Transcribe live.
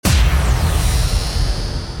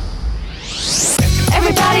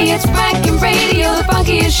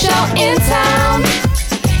funkiest show in town.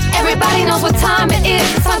 Everybody knows what time it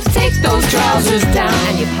is. It's time to take those trousers down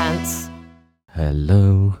and your pants.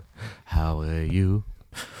 Hello, how are you?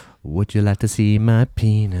 Would you like to see my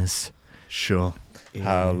penis? Sure.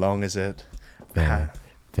 How long is it?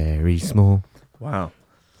 Very small. Wow.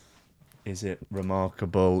 Is it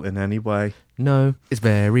remarkable in any way? No, it's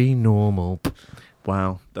very normal.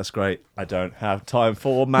 Wow, that's great. I don't have time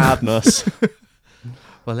for madness.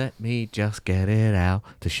 Well, let me just get it out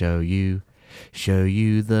to show you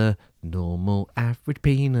the normal average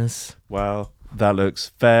penis. Well, that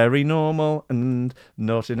looks very normal and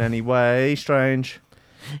not in any way strange.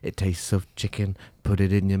 It tastes of chicken. Put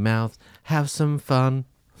it in your mouth. Have some fun.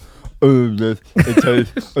 Oh,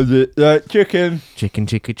 chicken. Chicken,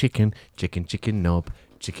 chicken, chicken. Chicken, chicken knob.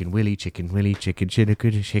 Chicken willy, chicken willy, chicken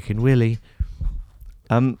chicken, chicken willy.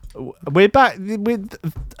 We're back with.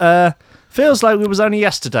 Feels like it was only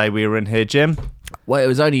yesterday we were in here, Jim. Well, it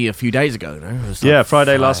was only a few days ago, no? It was Yeah,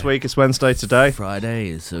 Friday last week. It's Wednesday today.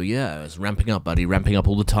 Friday, so yeah, it's ramping up, buddy. Ramping up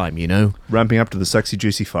all the time, you know? Ramping up to the sexy,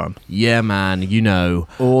 juicy fun. Yeah, man, you know.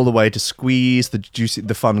 All the way to squeeze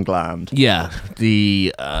the fun gland. Yeah, Milk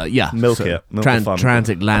it. Milk the fun.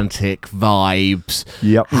 Transatlantic vibes.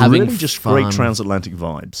 Yep. Having really just fun. great transatlantic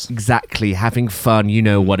vibes. Exactly, having fun. You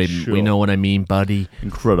know what Sure. we know what I mean, buddy.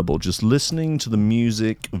 Incredible. Just listening to the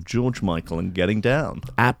music of George Michael and getting down.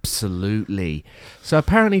 Absolutely. So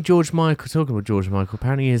apparently talking about George Michael,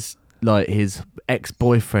 apparently his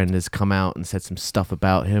ex-boyfriend has come out and said some stuff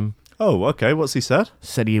about him. Oh, okay. What's he said?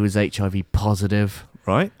 Said he was HIV positive.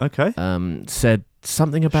 Right. Okay. Said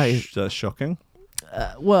something about his... That's shocking.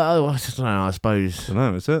 Well, I don't know, I suppose. I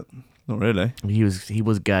don't know, is it? Not really. He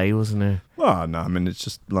was gay, wasn't he? Well, no, I mean, it's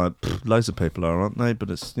just like loads of people are, aren't they? But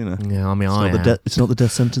it's, you know. Yeah, I mean, it's not the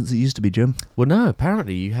death sentence it used to be, Jim. Well, no,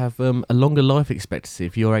 apparently you have a longer life expectancy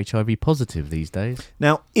if you're HIV positive these days.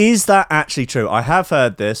 Now, is that actually true? I have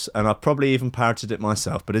heard this, and I've probably even parroted it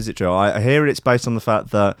myself, but is it true? I hear it's based on the fact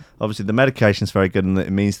that, obviously, the medication's very good, and that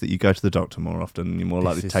it means that you go to the doctor more often, and you're more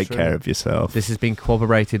likely to take care of yourself. This has been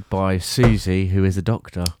corroborated by Susie, who is a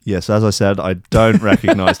doctor. Yes, as I said, I don't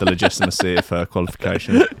recognise the legitimacy of her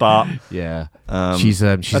qualification, but... Yeah. She's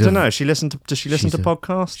I don't know. Does she listen to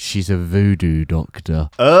podcasts? She's a voodoo doctor.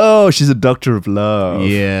 Oh, she's a doctor of love.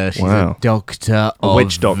 Yeah, she's a doctor of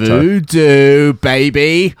witch doctor. Voodoo,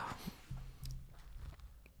 baby.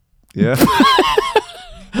 Yeah.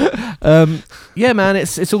 Yeah, man,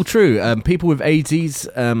 it's all true. People with AIDs,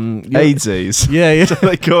 AIDsies. Yeah, That's what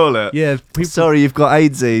they call it. yeah. Sorry, you've got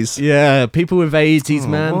AIDsies. Yeah, people with AIDs,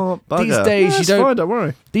 man. What These bugger. days It's you don't. fine, don't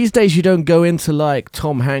worry. These days you don't go into like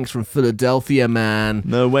Tom Hanks from Philadelphia, man.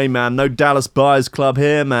 No way, man. No Dallas Buyers Club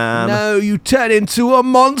here, man. No, you turn into a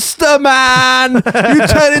monster, man. You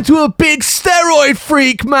turn into a big steroid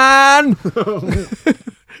freak, man.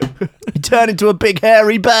 You turn into a big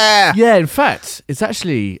hairy bear. Yeah, in fact, it's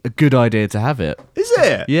actually a good idea to have it. Is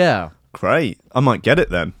it? Yeah. Great. I might get it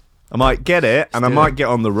then. I might get it, and I do might get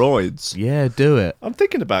on the roids. Yeah, do it. I'm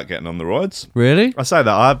thinking about getting on the roids. Really? I say that.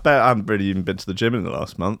 I bet I haven't really even been to the gym in the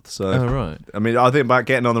last month. So, Oh, right. I mean, I think about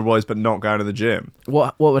getting on the roids, but not going to the gym.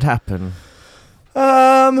 What would happen?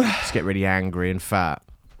 Just get really angry and fat.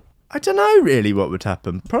 I don't know really what would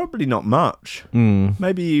happen. Probably not much.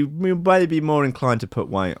 Maybe you may be more inclined to put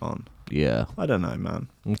weight on. Yeah. I don't know, man.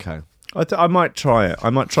 Okay. I might try it.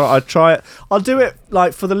 I'd try it. I'll do it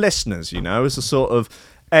like for the listeners, you know, as a sort of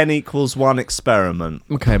N=1 experiment.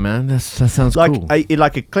 Okay, man. That sounds Like cool.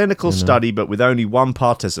 like a clinical study, but with only one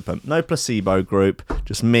participant. No placebo group.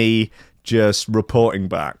 Just me just reporting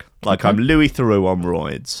back. Like I'm Louis Theroux on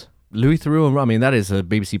roids. Louis Theroux, I mean, that is a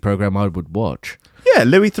BBC programme I would watch. Yeah,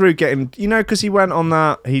 Louis Theroux getting, you know, because he went on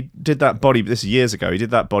that, he did that this is years ago, he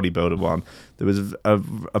did that bodybuilder one. There was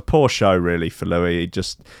a poor show, really, for Louis.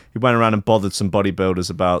 He went around and bothered some bodybuilders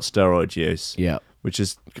about steroid use. Yeah. Which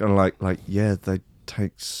is kind of like, yeah, they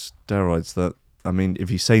take steroids that, I mean,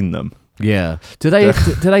 have you seen them? Yeah. Do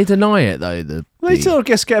they deny it, though? They sort of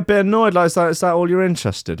just get a bit annoyed, like, is that all you're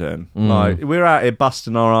interested in? Like, we're out here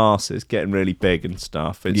busting our asses, getting really big and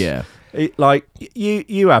stuff. Yeah. Like,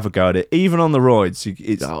 you have a go at it. Even on the roids,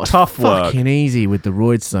 it's tough work. Fucking easy with the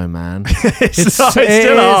roids, though, man. It's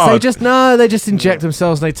still hard. They just inject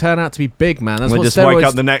themselves and they turn out to be big, man. That's They what just steroids. wake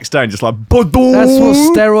up the next day and just like, That's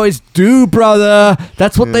what steroids do, brother.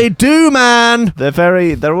 That's what they do, man.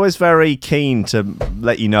 They're always very keen to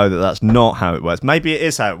let you know that that's not how it works. Maybe it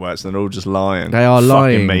is how it works, and they're all just lying. They are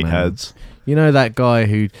lying, fucking man. meatheads. You know that guy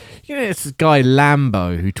it's this guy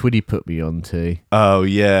Lambo who Twitty put me onto. Oh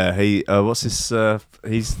yeah, what's his?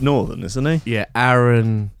 He's northern, isn't he? Yeah,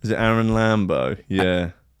 Aaron. Is it Aaron Lambo?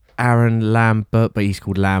 Yeah. Aaron Lambert, but he's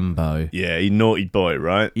called Lambo. Yeah, he naughty boy,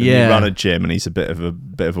 right? And Yeah. he run a gym, and he's a bit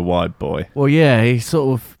of a wide boy. Well, yeah, he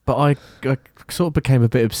sort of. But I sort of became a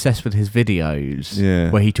bit obsessed with his videos. Yeah.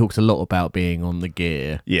 Where he talks a lot about being on the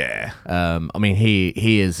gear. Yeah, I mean, he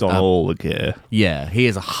is. it's on all the gear. Yeah, he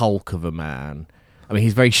is a hulk of a man. I mean,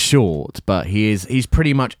 he's very short, but he's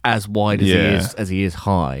pretty much as wide as he is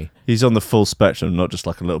high. He's on the full spectrum, not just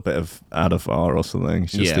like a little bit of Adavar or something.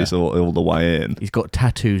 It's just he's all the way in. He's got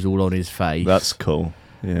tattoos all on his face. That's cool.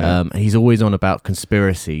 Yeah. He's always on about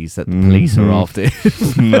conspiracies that the police are after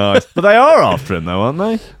him. Nice. But they are after him, though, aren't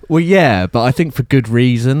they? Well, yeah, but I think for good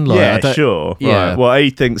reason. Like, Yeah, I don't- sure. Yeah. Right. Well,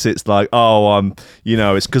 he thinks it's like,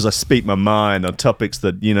 it's because I speak my mind on topics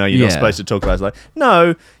that, you're Yeah. not supposed to talk about. It's like,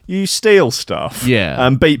 no, you steal stuff. Yeah.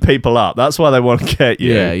 And beat people up. That's why they want to get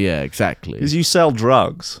you. Yeah, exactly. Because you sell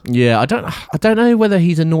drugs. Yeah, I don't know whether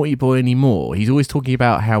he's a naughty boy anymore. He's always talking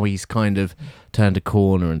about how he's kind of turned a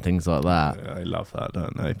corner and things like that. Yeah, I love that,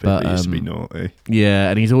 don't they? People But, used to be naughty. Yeah,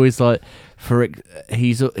 and he's always like,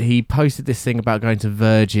 he posted this thing about going to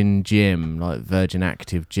Virgin Gym, like Virgin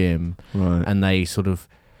Active Gym, Right. and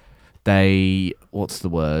what's the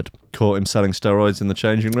word? Caught him selling steroids in the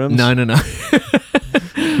changing rooms? No.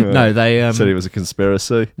 No, they Said it was a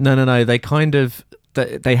conspiracy. No. They kind of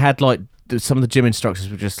they had like some of the gym instructors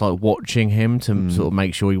were just like watching him to sort of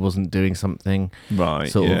make sure he wasn't doing something. Right.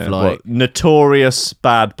 Sort of yeah. like- What, notorious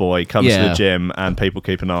bad boy comes to Yeah. the gym and people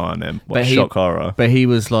keep an eye on him. What But he- shock horror. But he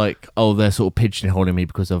was like, "Oh, they're sort of pigeonholing me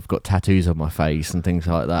because I've got tattoos on my face and things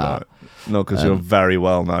like that." Right. Not because you're a very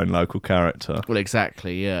well-known local character. Well,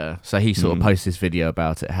 exactly, yeah. So he sort of posted this video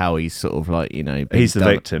about it, how he's sort of like, been He's the done-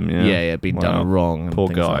 victim, yeah? yeah, been Wow. done wrong and Poor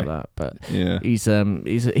things guy. like that. But Yeah. he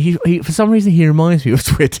for some reason he reminds me of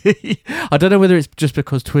Twitty. I don't know whether it's just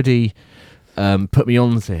because Twitty put me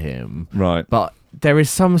on to him, Right. but there is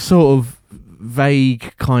some sort of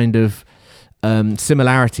vague kind of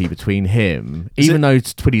similarity between him, even though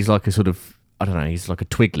Twitty's like a sort of, I don't know, he's like a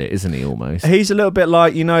twiglet, isn't he, almost? He's a little bit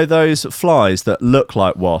like, those flies that look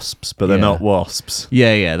like wasps, but they're Yeah. not wasps.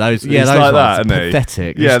 Yeah, those He's those like ones that, are isn't he?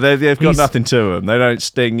 pathetic. Yeah, they've got he's- nothing to them. They don't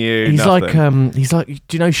sting you. He's nothing. like,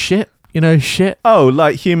 do you know shit? You know shit? Oh,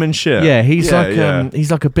 like human shit. Yeah, he's yeah.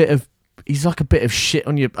 he's like a bit of shit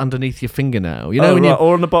on underneath your fingernail. You Oh, know when right, you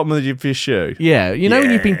or on the bottom of your shoe. yeah, you know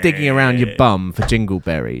when you've been digging around your bum for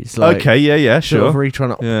jingleberries. Like, Okay, yeah, Sort of sure. really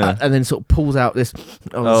trying to, Yeah. and then sort of pulls out this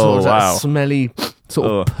sort of wow. that smelly sort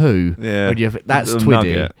of poo. Yeah. when that's Little Twiddy.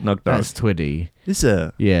 nugget, nug That's Twiddy. Is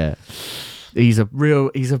it? Yeah, he's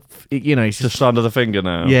he's Just under the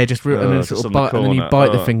fingernail. yeah, just real, and then just sort of on the bite, and then you corner.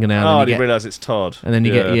 bite the Oh. fingernail. Oh, and I you didn't get, realise it's Todd. and then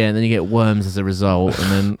you get and then you get worms as a result,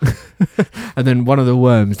 and then and then one of the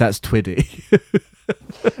worms that's Twiddy.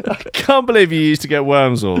 I can't believe you used to get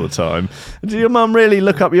worms all the time. Did your mum really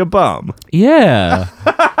look up your bum? Yeah,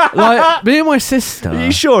 like me and my sister. Are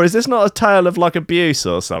you sure? Is this not a tale of like abuse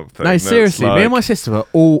or something? No, That's seriously, me like- and my sister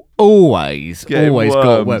were always Getting got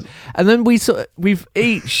worms. worms, and then we've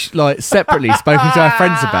each like separately spoken to our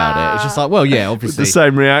friends about it. It's just like, well, yeah, With obviously, the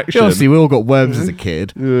same reaction. obviously, we all got worms as a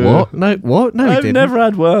kid. Yeah. What? No, what? No, we I've didn't. never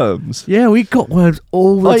had worms. Yeah, we got worms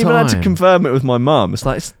all the I time. even had to confirm it with my mum. It's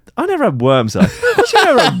like, I never had worms. Though. What, you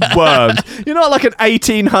never had worms? You're not like an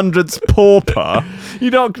 1800s pauper.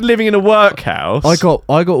 You're not living in a workhouse. I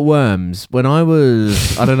got worms when I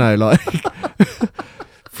was, I don't know, like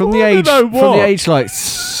from the age like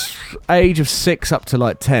age of 6 up to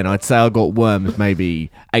like 10. I'd say I got worms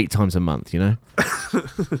maybe 8 times a month. You know,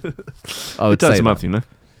 I would Times say a month, that.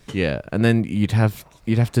 Yeah, and then you'd have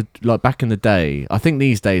to, like, back in the day. I think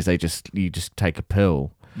these days you just take a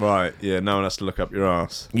pill. Right, yeah, no one has to look up your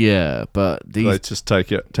ass. Yeah, but They these just take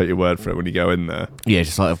your word for it when you go in there. yeah,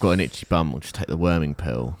 just like I've got an itchy bum, I'll just take the worming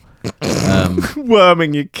pill.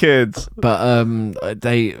 Worming your kids. But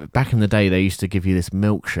they back in the day they used to give you this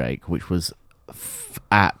milkshake which was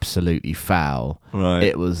absolutely foul. Right.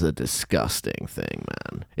 It was a disgusting thing,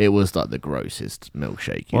 man. It was like the grossest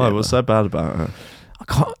milkshake. Why? What's so bad about it?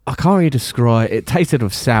 I can't really describe. It tasted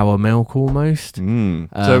of sour milk almost.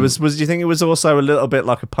 So was do you think it was also a little bit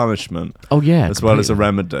like a punishment Oh yeah, as well as a completely.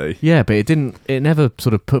 remedy? Yeah, but it never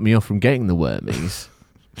sort of put me off from getting the wormies.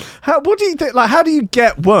 What do you think? Like, how do you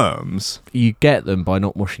get worms? You get them by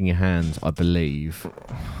not washing your hands, I believe,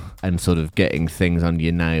 and sort of getting things under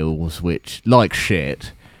your nails, which like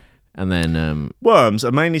shit. And then Worms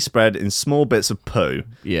are mainly spread in small bits of poo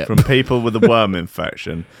Yeah. from people with a worm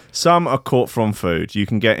infection. Some are caught from food. You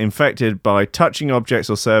can get infected by touching objects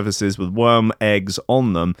or surfaces with worm eggs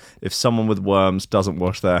on them if someone with worms doesn't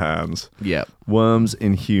wash their hands. yeah. Worms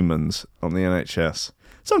in humans on the NHS.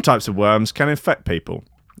 Some types of worms can infect people.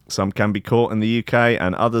 Some can be caught in the UK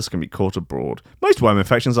and others can be caught abroad. Most worm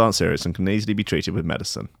infections aren't serious and can easily be treated with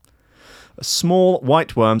medicine. Small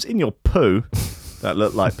white worms in your poo that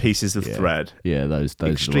look like pieces of thread. Yeah, those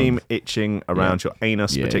Extreme ones. itching around your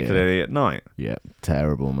anus, Yeah, particularly at night. Yeah,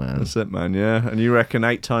 terrible, man. That's it, man, yeah. And you reckon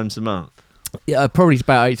 8 times a month? Yeah, probably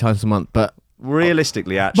about 8 times a month, but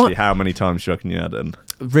Realistically, actually, how many times do you reckon you had it?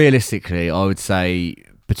 realistically, I would say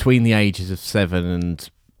between the ages of 7 and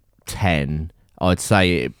 10, I'd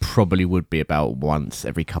say it probably would be about once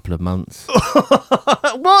every couple of months.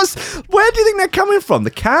 Where do you think they're coming from?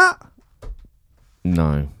 The cat?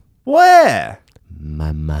 No. Where?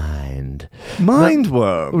 My mind.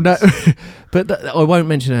 Mindworm. No, but I won't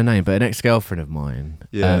mention her name, but an ex-girlfriend of mine.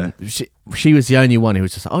 Yeah. She was the only one who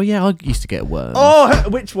was just like, oh yeah, I used to get worms. Oh,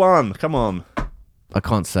 which one? Come on. I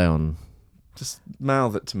can't say on. Just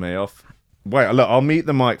mouth it to me off. Wait, look, I'll mute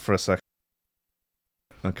the mic for a second.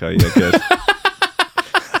 Okay, yeah, good.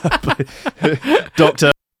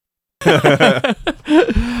 Doctor.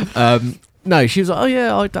 No, she was like, oh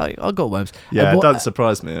yeah, I got worms. Yeah, it doesn't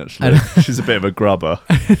surprise me, actually. She's a bit of a grubber.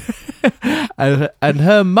 and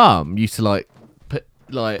her mum used to like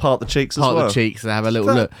Part the cheeks as part well. the cheeks and have a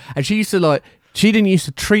little look. And she used to like, she didn't used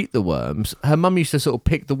to treat the worms. Her mum used to sort of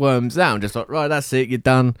pick the worms out and just like, right, that's it, you're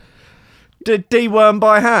done. Deworm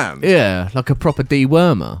by hand? Yeah, like a proper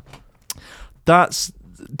dewormer. That's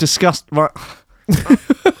disgusting. Right.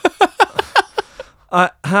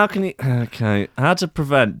 How can you... Okay, how to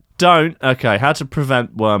prevent... how to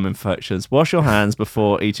prevent worm infections. Wash your hands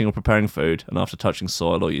before eating or preparing food and after touching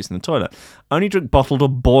soil or using the toilet. Only drink bottled or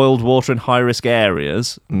boiled water in high-risk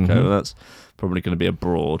areas. Okay, well, that's probably going to be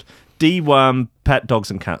abroad. Deworm pet dogs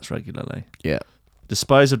and cats regularly. Yeah.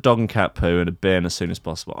 Dispose of dog and cat poo in a bin as soon as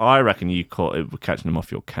possible. I reckon you caught it with catching them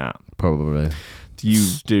off your cat. Probably. You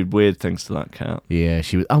did weird things to that cat. Yeah,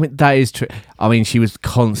 she was. I mean, that is true. I mean, she was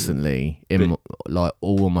constantly like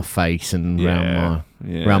all on my face and around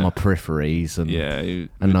my peripheries, and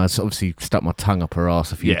and I obviously stuck my tongue up her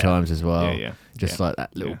ass a few times as well. Yeah. Just like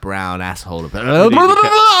that little brown asshole. Little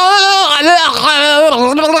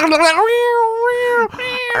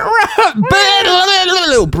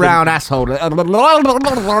brown asshole.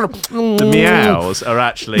 The meows are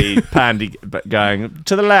actually Pandy going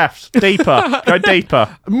to the left, deeper, go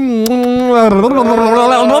deeper.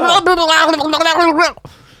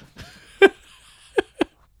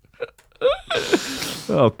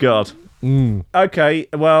 Oh, God. Okay,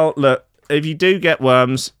 well, look, if you do get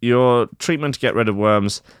worms, your treatment to get rid of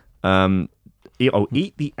worms,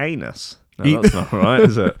 eat the anus. No, that's not right,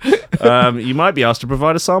 is it? You might be asked to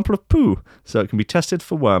provide a sample of poo so it can be tested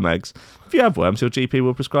for worm eggs. If you have worms, your GP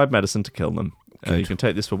will prescribe medicine to kill them. You can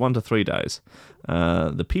take this for 1 to 3 days.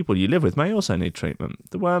 The people you live with may also need treatment.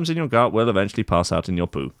 The worms in your gut will eventually pass out in your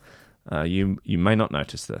poo. You may not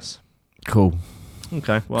notice this. Cool.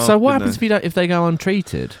 Okay. Well, so what happens if they go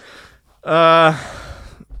untreated? I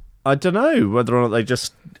don't know whether or not they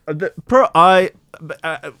just...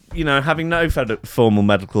 having no formal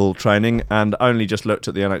medical training and only just looked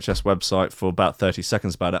at the NHS website for about 30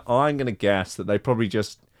 seconds about it, I'm going to guess that they probably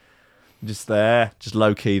just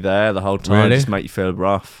low-key there the whole time, Really? just make you feel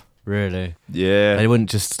rough. Really? Yeah. They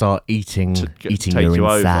wouldn't just start eating take your you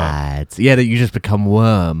over. insides. Yeah, that you just become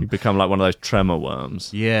worm. You become like one of those tremor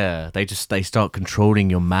worms. Yeah, they start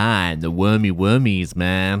controlling your mind. The wormies,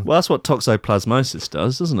 man. Well, that's what toxoplasmosis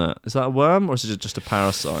does, doesn't it? Is that a worm or is it just a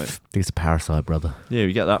parasite? I think it's a parasite, brother. Yeah,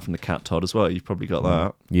 you get that from the cat Todd as well. You've probably got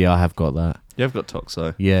that. Yeah, I have got that. You've got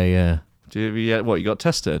toxo. Yeah. You got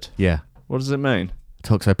tested? Yeah. What does it mean?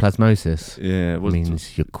 Toxoplasmosis. Yeah, It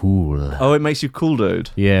means you're cool. Oh, it makes you cool, dude.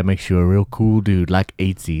 Yeah, it makes you a real cool dude, like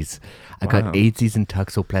AIDSies. I got Wow. AIDSies and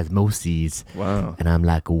toxoplasmoses. Wow. And I'm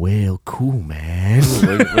like, well, cool, man.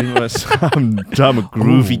 I'm a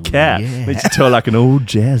groovy Oh, cat. yeah. Makes you talk like an old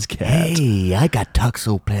jazz cat. Hey, I got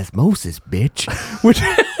toxoplasmosis, bitch.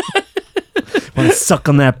 Want to suck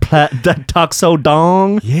on that toxo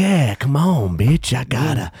dong? Yeah, come on, bitch. I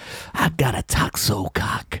got a toxo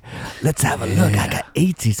cock. Let's have a look. I got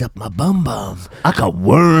AIDSies up my bum. I got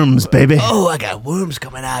worms, baby. Oh, I got worms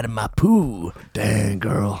coming out of my poo. Dang,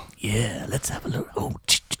 girl. Yeah, let's have a look. Oh,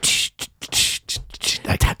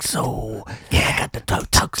 toxo. Yeah, I got the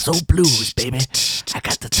toxo blues, baby. I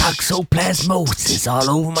got the toxoplasmosis all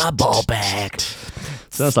over my ball bag.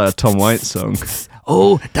 Sounds like a Tom Waits song.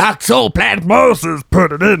 Oh, toxoplasmosis,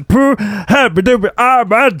 put it in poo. Happy to be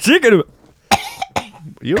my chicken.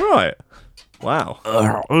 You're right. Wow.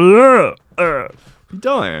 You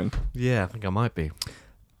dying? Yeah, I think I might be.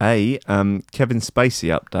 Kevin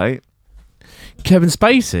Spacey update. Kevin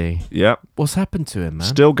Spacey? Yep. What's happened to him, man?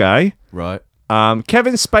 Still gay. Right.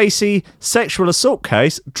 Kevin Spacey sexual assault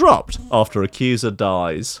case dropped after accuser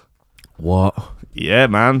dies. What? Yeah,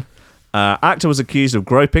 man. Actor was accused of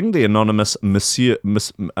groping the anonymous Monsieur.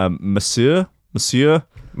 Masood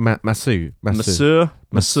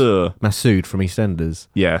from EastEnders.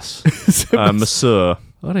 Yes. Monsieur.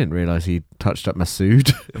 I didn't realise he touched up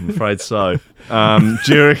Masood. I'm afraid so.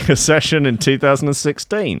 During a session in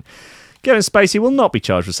 2016. Kevin Spacey will not be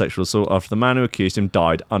charged with sexual assault after the man who accused him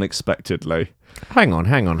died unexpectedly. Hang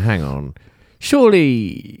on.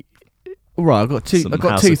 Surely... Right, I've got two House of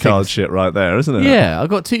Cards things. shit right there, isn't it? Yeah, I've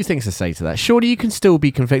got two things to say to that. Surely you can still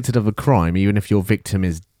be convicted of a crime even if your victim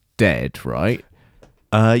is dead, right?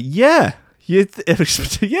 Yeah.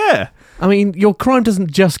 Yeah. I mean, your crime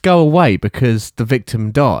doesn't just go away because the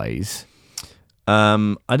victim dies.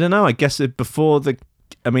 I don't know. I guess if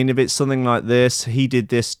it's something like this, he did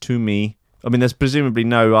this to me. I mean, there's presumably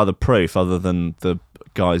no other proof other than the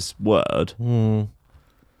guy's word.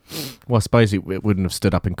 Well, I suppose it wouldn't have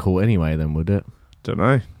stood up in court anyway, then, would it? Don't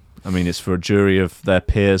know. I mean, it's for a jury of their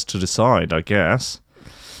peers to decide, I guess.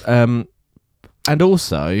 And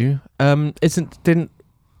also, didn't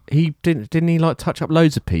he like touch up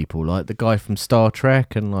loads of people, like the guy from Star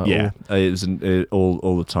Trek and like it was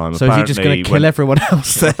all the time. So is he just going to kill everyone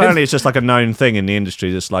else? Then? Apparently, it's just like a known thing in the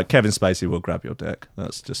industry. Just like Kevin Spacey will grab your dick.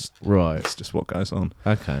 That's just right. That's just what goes on.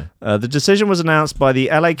 Okay. The decision was announced by the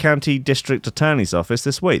LA County District Attorney's Office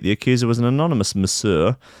this week. The accuser was an anonymous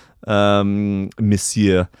monsieur,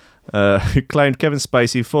 who claimed Kevin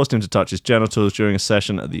Spacey forced him to touch his genitals during a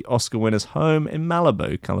session at the Oscar winner's home in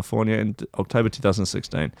Malibu, California, in October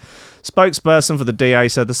 2016. Spokesperson for the DA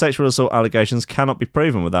said the sexual assault allegations cannot be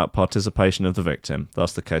proven without participation of the victim.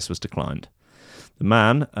 Thus, the case was declined. The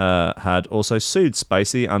man had also sued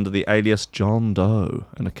Spacey under the alias John Doe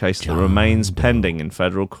in a case that remains pending in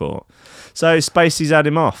federal court. So Spacey's had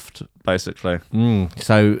him off, basically.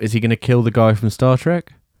 So is he going to kill the guy from Star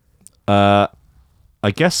Trek? I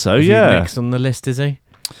guess so, Is yeah. he next on the list, is he?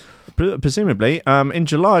 Presumably. In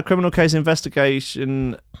July, a criminal case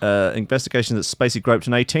investigation that Spacey groped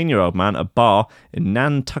an 18-year-old man at a bar in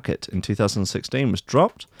Nantucket in 2016 was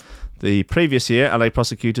dropped. The previous year, LA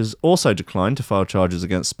prosecutors also declined to file charges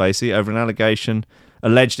against Spacey over an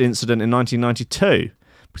alleged incident in 1992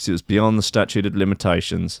 because it was beyond the statute of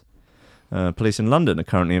limitations. Police in London are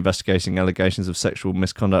currently investigating allegations of sexual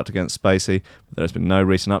misconduct against Spacey, but there has been no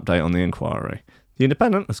recent update on the inquiry. The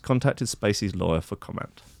Independent has contacted Spacey's lawyer for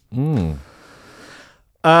comment.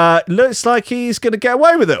 Looks like he's going to get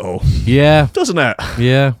away with it all. Yeah. Doesn't it?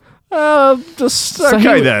 Yeah. So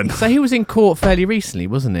he was in court fairly recently,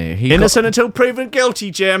 wasn't he? Innocent until proven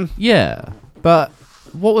guilty, Jim. Yeah. But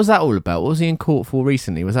what was that all about? What was he in court for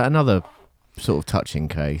recently? Was that another sort of touching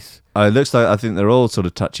case? It looks like I think they're all sort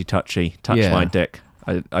of touchy. Touch my dick.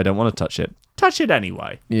 I don't want to touch it. Touch it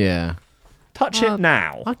anyway. Yeah. Touch it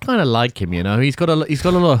now. I kind of like him, you know. He's got a lot of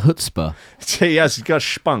chutzpah. He has. He's got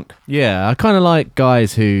spunk. Yeah, I kind of like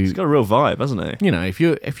guys who. He's got a real vibe, hasn't he? You know, if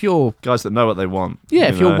you're guys that know what they want. Yeah,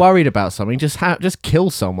 if you're worried about something, just kill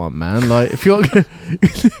someone, man. Like if you're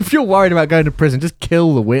if you're worried about going to prison, just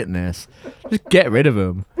kill the witness. Just get rid of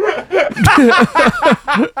him.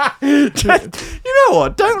 You know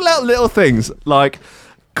what? Don't let little things like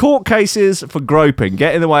court cases for groping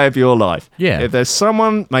get in the way of your life. Yeah. If there's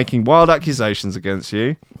someone making wild accusations against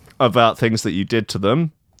you about things that you did to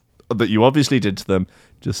them, or that you obviously did to them,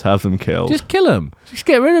 just have them killed. Just kill them. Just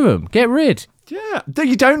get rid of them. Get rid. Yeah.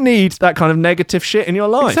 You don't need that kind of negative shit in your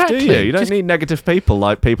life, Exactly. do you? You don't need negative people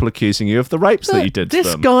like people accusing you of the rapes that you did to them.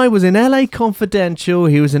 This guy was in LA Confidential.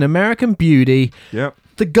 He was in American Beauty. Yep.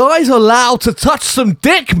 The guy's allowed to touch some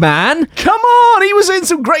dick, man. Come on, he was in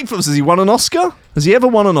some great films. Has he won an Oscar? Has he ever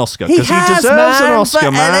won an Oscar? He deserves an Oscar,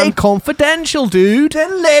 for man. LA Confidential, dude.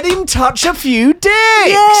 Then let him touch a few dicks.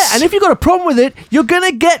 Yeah, and if you've got a problem with it, you're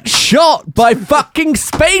gonna get shot by fucking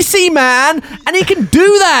Spacey, man. And he can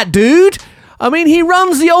do that, dude. I mean, he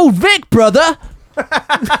runs the old Vic, brother.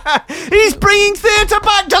 He's bringing theatre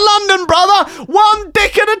back to London, brother. One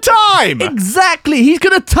dick at a time. Exactly. He's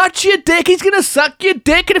going to touch your dick. He's going to suck your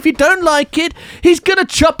dick. And if you don't like it, he's going to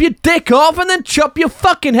chop your dick off and then chop your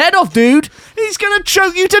fucking head off, dude. He's going to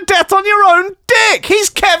choke you to death on your own dick.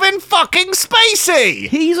 He's Kevin fucking Spacey.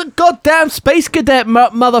 He's a goddamn space cadet,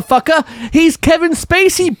 motherfucker. He's Kevin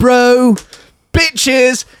Spacey, bro.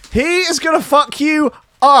 Bitches, he is going to fuck you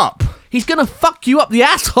up. He's gonna fuck you up the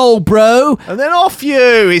asshole, bro. And then off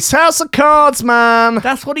you. It's House of Cards, man.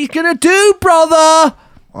 That's what he's gonna do, brother.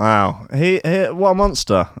 Wow. He what a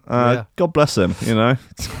monster. Yeah. God bless him, you know.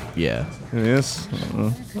 Yeah. He is.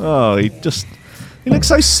 Oh, he just He looks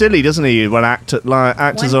so silly, doesn't he? When actors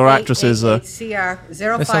or actresses are. CR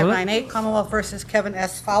 0598 Commonwealth versus Kevin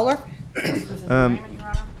S. Fowler.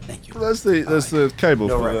 Thank you. There's the cable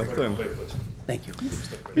for the thing. Thank you.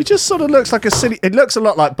 He just sort of looks like a silly. It looks a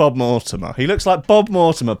lot like Bob Mortimer. He looks like Bob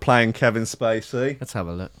Mortimer playing Kevin Spacey. Let's have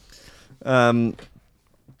a look.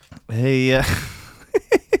 He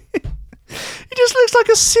he just looks like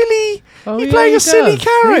a silly. Oh, he's yeah, playing he a silly does.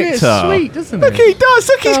 character. He looks sweet, doesn't he? Look, he does.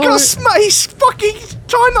 Look, he's got a he's fucking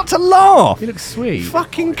trying not to laugh. He looks sweet.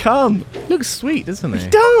 Fucking cunt. He looks sweet, doesn't he? He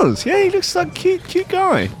does. Yeah, he looks like a cute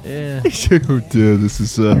guy. Yeah. Oh dear, this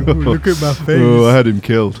is. Look at my face. Oh, I had him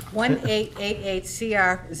killed. 1888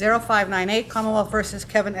 CR 0598 Commonwealth versus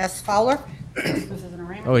Kevin S. Fowler. This is an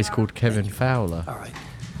arraignment. Oh, he's called Kevin Fowler. All right.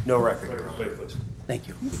 No record. Thank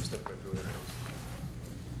you.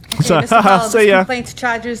 So, Okay, Mr. Fowler, see this ya. complaint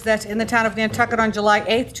charges that in the town of Nantucket on July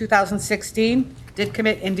 8th, 2016, did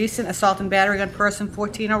commit indecent assault and battery on person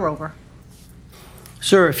 14 or over.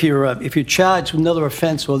 Sir, if you're charged with another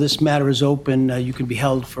offense while this matter is open, you can be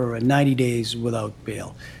held for 90 days without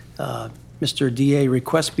bail. Mr. DA,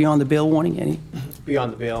 request beyond the bail warning, any?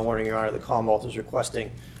 Beyond the bail warning, Your Honor, the Commonwealth is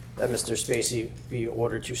requesting that Mr. Spacey be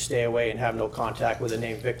ordered to stay away and have no contact with the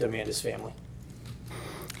named victim and his family.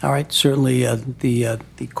 All right, certainly the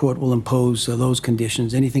court will impose those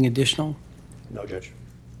conditions. Anything additional? No, Judge.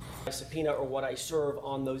 A subpoena or what I serve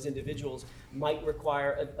on those individuals might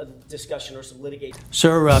require a discussion or some litigation.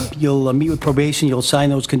 Sir, you'll meet with probation, you'll sign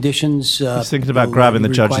those conditions. He's thinking about you'll grabbing the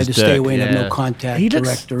be judge's required to stay dick. away and have Yeah. no contact, He looks-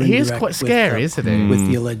 direct or he is indirect. quite scary, isn't he? With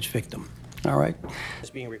the alleged victim. All right. As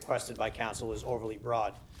being requested by counsel is overly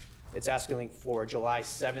broad. It's asking for July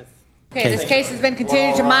 7th. Okay, this case has been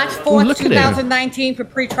continued to March Oh, 4th, look at him. 2019 for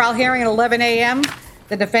pretrial hearing at 11 a.m.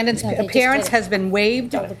 The defendant's No, they just appearance did it. has been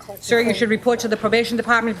waived. No, the clerk- Sir, you should report to the probation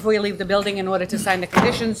department before you leave the building in order to sign the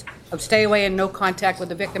conditions of stay away and no contact with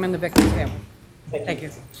the victim and the victim's family. Thank you.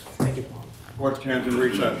 Court can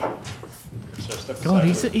recess. God,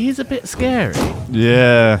 he is a bit scary.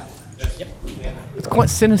 Yeah. It's quite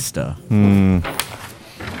sinister.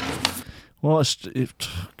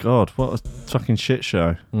 God, what a fucking shit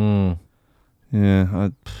show. Yeah,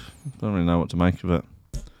 I don't really know what to make of it.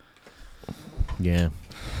 Yeah.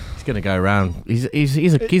 He's gonna go around. He's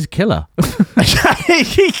a killer.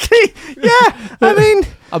 Yeah,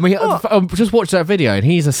 I mean, I just watched that video, and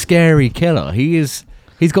he's a scary killer. He's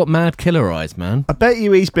got mad killer eyes, man. I bet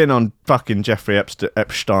you he's been on fucking Jeffrey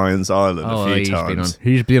Epstein's island a few times.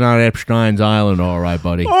 He's been on Epstein's island, all right,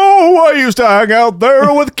 buddy. Oh, I used to hang out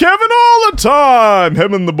there with Kevin all the time.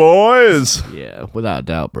 Him and the boys. Yeah, without a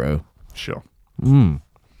doubt, bro. Sure. Hmm.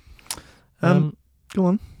 Go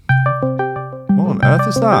on. What on earth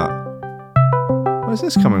is that? Where's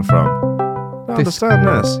this coming from? I don't understand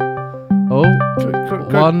this. Oh,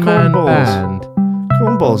 one man Cornballs. band.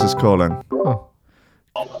 Cornballs is calling. Oh.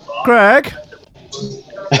 Greg,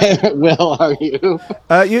 Will, are you?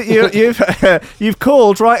 you've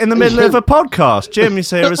called right in the middle of a podcast. Jim is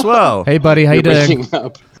here as well. Hey, buddy, how you doing? Breaking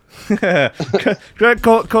up. Greg,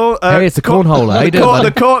 Hey, it's the cornholer. How you doing,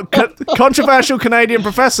 buddy? Controversial Canadian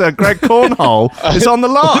professor Greg Cornhole is on the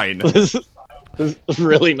line. This is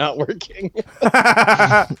really not working.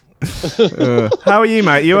 How are you,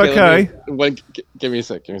 mate? You okay? Give me a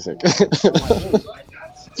sec.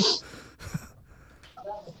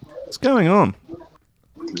 What's going on?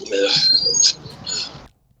 It's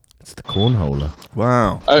the cornholer.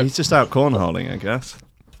 Wow. He's just out cornholing, I guess.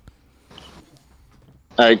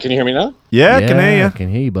 All right, can you hear me now? Yeah, I can hear I you. can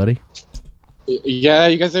hear you, buddy. Yeah,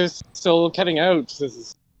 you guys are still cutting out. This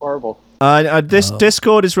is horrible. This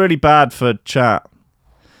Discord is really bad for chat.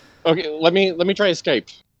 Okay, let me try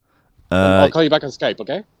Skype. I'll call you back on Skype,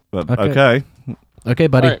 okay? Okay. Okay,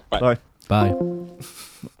 buddy. All right, bye. Bye. Bye.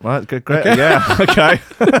 Right, good, great. Yeah, okay.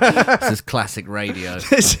 This is classic radio.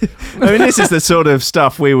 This is the sort of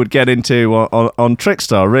stuff we would get into on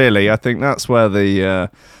Trickstar, really. I think that's where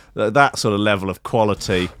that sort of level of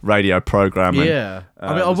quality radio programming. Yeah.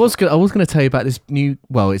 I was gonna tell you about this new.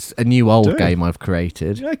 Well, it's a new old game I've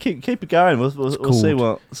created. Yeah, keep it going. We'll see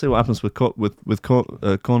what happens with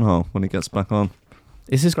Cornhole when he gets back on.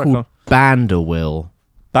 This is Crack called on. Banderwill.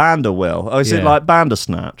 Banderwill. Oh, is it Yeah. like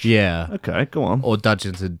Bandersnatch? Yeah. Okay, go on. Or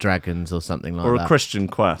Dungeons and Dragons or something like Or that. a Christian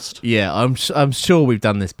Quest. Yeah, I'm sure we've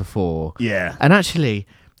done this before. Yeah. And actually,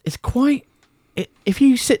 it's quite. If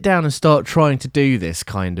you sit down and start trying to do this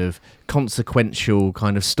kind of consequential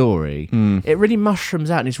kind of story, it really mushrooms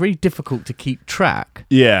out and it's really difficult to keep track.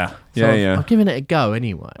 Yeah. So I've given it a go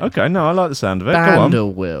anyway. Okay, no, I like the sound of it. Go on.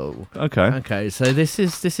 Banderwill. Okay. Okay, so this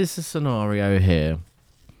is the scenario here.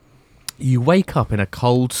 You wake up in a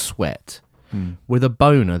cold sweat with a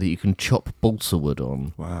boner that you can chop balsa wood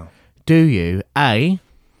on? Wow. Do you A,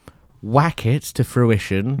 whack it to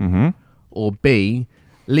fruition, or B,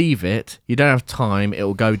 leave it, you don't have time,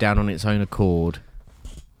 it'll go down on its own accord?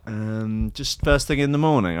 Just first thing in the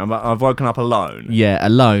morning. I've woken up alone. Yeah,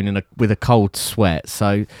 alone with a cold sweat.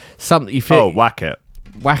 So something you feel. Oh, whack it.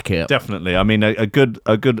 Whack it. Definitely. I mean, a good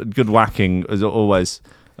whacking is always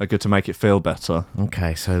good to make it feel better.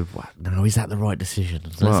 Okay, so now is that the right decision?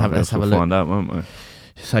 Let's Well, have a we'll look. find out, won't we?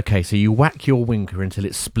 It's okay, so you whack your winker until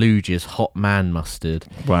it splooges hot man mustard.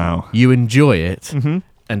 Wow. You enjoy it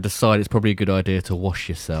and decide it's probably a good idea to wash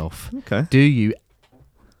yourself. Okay. Do you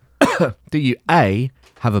A,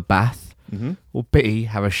 have a bath, or B,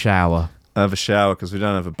 have a shower? I have a shower because we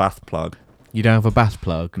don't have a bath plug. You don't have a bath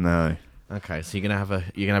plug? No. Okay, so you're gonna have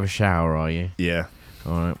a shower, are you? Yeah.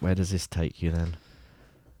 All right. Where does this take you then?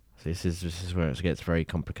 So this is where it gets very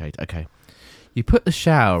complicated. Okay. You put the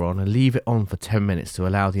shower on and leave it on for 10 minutes to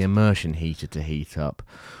allow the immersion heater to heat up.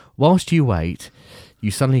 Whilst you wait, you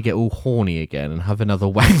suddenly get all horny again and have another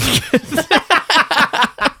wank.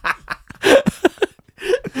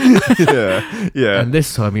 Yeah. And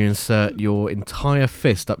this time you insert your entire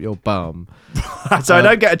fist up your bum. So I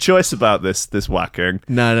don't get a choice about this whacking.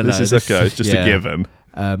 No. This is okay. It's just a given.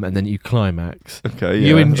 And then you climax. Okay. Yeah.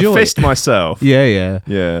 You enjoy fist it. myself. Yeah.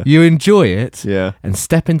 You enjoy it. Yeah. And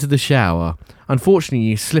step into the shower. Unfortunately,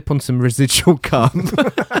 you slip on some residual cum.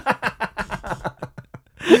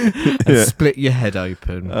 and split your head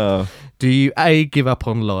open. Oh. Do you A, give up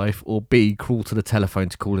on life, or B, crawl to the telephone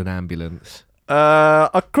to call an ambulance?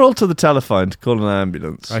 I crawl to the telephone to call an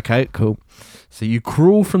ambulance. Okay, cool. So you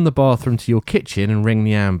crawl from the bathroom to your kitchen and ring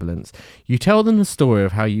the ambulance. You tell them the story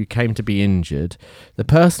of how you came to be injured. The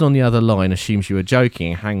person on the other line assumes you were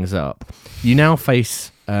joking and hangs up. You now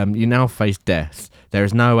face death.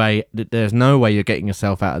 There's no way you're getting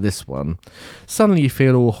yourself out of this one. Suddenly you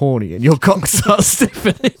feel all horny and your cock starts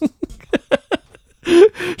stiffening.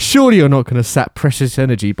 Surely you're not going to sap precious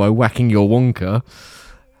energy by whacking your wonka.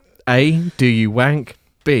 A, do you wank?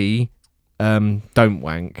 B, don't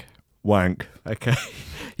wank. Wank. Okay.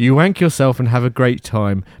 You wank yourself and have a great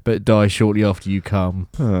time, but die shortly after you come.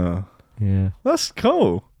 Oh, Yeah. that's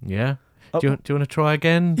cool. Yeah? Do you want to try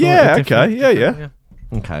again? Yeah, Like a okay. different- Yeah.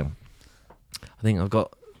 Okay. I think I've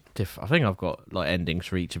got like endings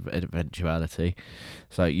for each eventuality.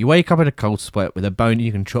 So you wake up in a cold sweat with a bone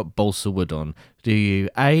you can chop balsa wood on. Do you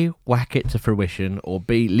A, whack it to fruition, or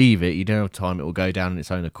B, leave it? You don't have time, it will go down on its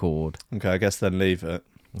own accord. Okay, I guess then leave it.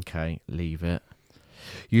 Okay, leave it.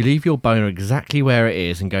 You leave your boner exactly where it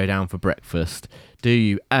is and go down for breakfast. Do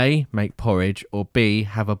you A, make porridge, or B,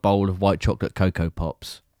 have a bowl of white chocolate Cocoa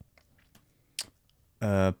Pops?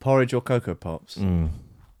 Porridge or Cocoa Pops?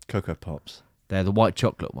 Cocoa Pops. They're the white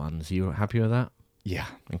chocolate ones. You happy with that? Yeah.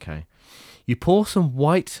 Okay. You pour some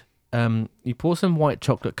white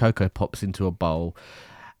chocolate Cocoa Pops into a bowl,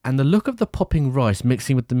 and the look of the popping rice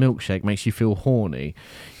mixing with the milkshake makes you feel horny.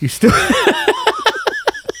 You still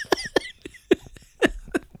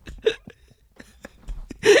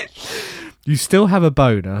You still have a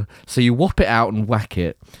boner, so you whop it out and whack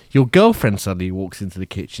it. Your girlfriend suddenly walks into the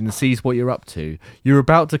kitchen and sees what you're up to. You're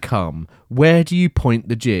about to come. Where do you point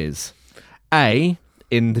the jizz? A,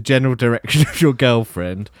 in the general direction of your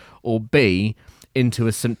girlfriend, or B, into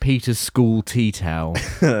a St. Peter's School tea towel?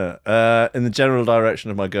 In the general direction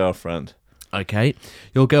of my girlfriend. Okay.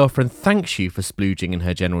 Your girlfriend thanks you for splooging in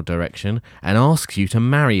her general direction and asks you to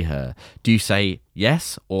marry her. Do you say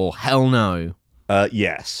yes or hell no?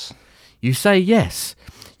 Yes. You say yes.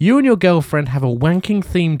 You and your girlfriend have a wanking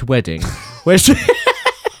themed wedding where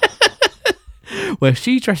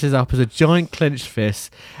she dresses up as a giant clenched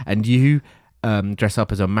fist and you dress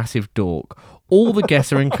up as a massive dork. All the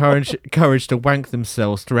guests are encouraged to wank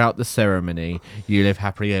themselves throughout the ceremony. You live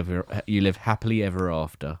happily ever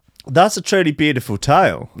after. That's a truly beautiful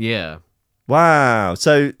tale. Yeah. Wow.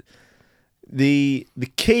 So the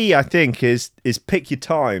key, I think, is pick your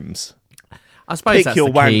times. I suppose Pick that's your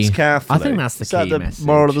the wanks key. carefully. I think that's the Is that key the message.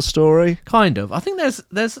 moral of the story? Kind of. I think there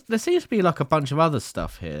seems to be like a bunch of other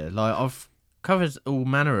stuff here. Like I've covered all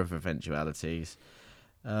manner of eventualities.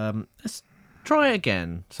 Let's try it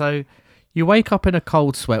again. So you wake up in a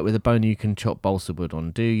cold sweat with a bone you can chop balsa wood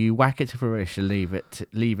on. Do you whack it to fruition? Leave it.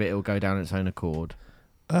 It'll go down its own accord.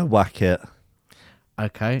 Whack it.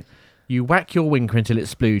 Okay. You whack your winker until it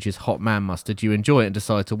splooges hot man mustard. You enjoy it and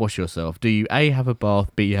decide to wash yourself. Do you A, have a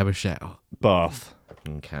bath, B, have a shower? Bath.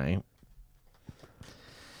 Okay.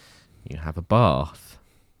 You have a bath.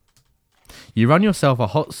 You run yourself a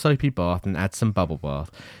hot soapy bath and add some bubble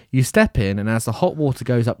bath. You step in and as the hot water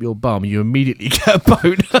goes up your bum, you immediately get a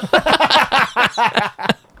boner.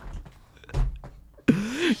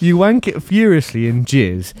 You wank it furiously in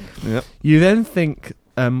jizz. Yep. You then think,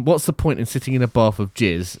 what's the point in sitting in a bath of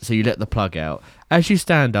jizz? So you let the plug out. As you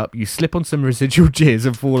stand up, you slip on some residual jizz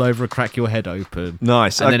and fall over and crack your head open.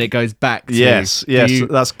 Nice. And then it goes back to... Yes,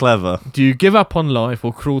 that's clever. Do you give up on life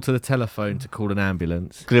or crawl to the telephone to call an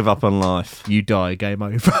ambulance? Give up on life. You die, game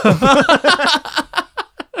over.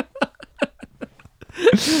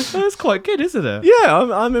 That's quite good, isn't it? Yeah,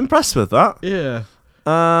 I'm impressed with that. Yeah.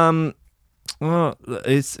 Well,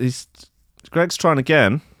 Greg's trying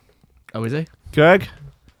again. Oh, is he? Greg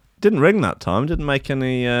didn't ring that time. Didn't make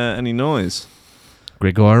any noise.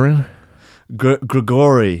 Gregorian?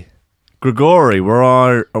 Gregory, where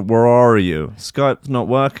are you? Skype's not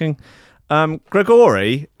working.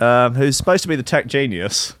 Gregory, who's supposed to be the tech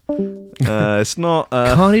genius, it's not.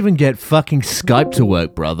 Can't even get fucking Skype to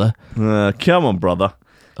work, brother. Come on, brother.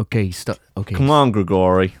 Okay, stop. Okay. Come on,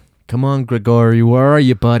 Gregory. Come on, Gregory. Where are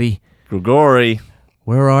you, buddy? Gregory.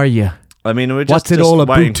 Where are you? I mean, we're What's just it all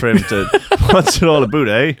waiting about? for him to. What's it all about,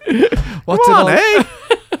 eh? What's Come on, it all? eh?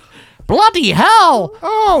 Bloody hell!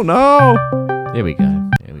 Oh no! Here we go.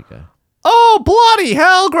 Here we go. Oh bloody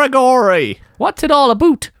hell, Gregory! What's it all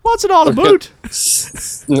about? What's it all about?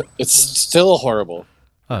 It's still horrible.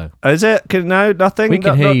 Oh. Is it? No, nothing. We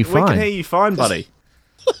can hear you We can fine. hear you fine, buddy.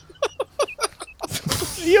 Are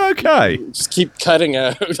you okay? Just keep cutting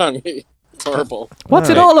out on me. It's horrible. What's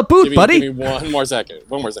it Right. all about, Give buddy? me one more second.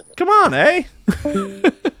 One more second. Come on, eh?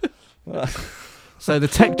 So the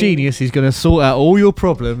tech genius is going to sort out all your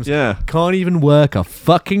problems. Yeah. Can't even work a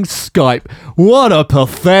fucking Skype. What a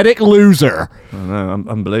pathetic loser. I know,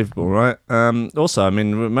 unbelievable, right? Also, I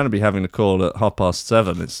mean, we're meant to be having a call at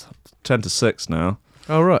 7:30. It's 6:10 now.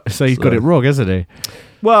 Oh, right. So he's got it wrong, hasn't he?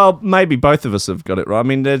 Well, maybe both of us have got it right. I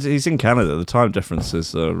mean, he's in Canada. The time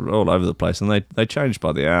differences are all over the place, and they change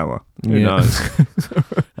by the hour. Who Yeah. knows?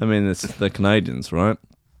 I mean, they're Canadians, right?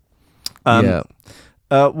 Yeah.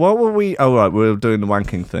 What were we? Oh, right, we were doing the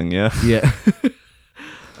wanking thing, yeah? Yeah.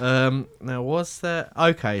 Now, what's that?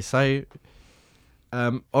 Okay, so...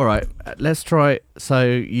 all right, let's try... So,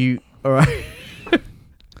 you... All right.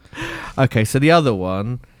 Okay, so the other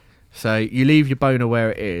one... So, you leave your boner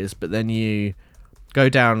where it is, but then you go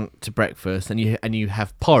down to breakfast and you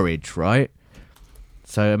have porridge, right?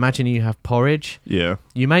 So, imagine you have porridge. Yeah.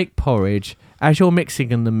 You make porridge... As you're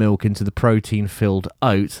mixing in the milk into the protein-filled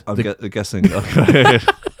oat, I'm the guessing.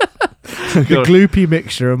 the gloopy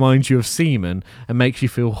mixture reminds you of semen and makes you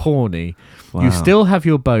feel horny. Wow. You still have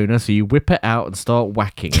your boner, so you whip it out and start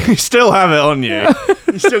whacking it. You still have it on you.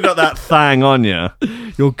 You still got that thang on you.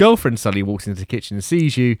 Your girlfriend suddenly walks into the kitchen and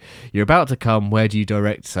sees you. You're about to come. Where do you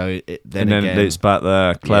direct? So then And then again, it's back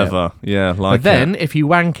there. Clever. Yeah, like but then, if you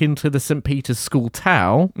wank into the St. Peter's School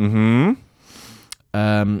towel,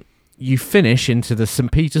 you finish into the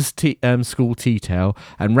St. Peter's School tea towel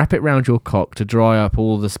and wrap it round your cock to dry up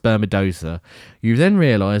all the spermatozoa. You then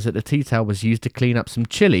realise that the tea towel was used to clean up some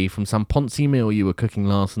chili from some poncy meal you were cooking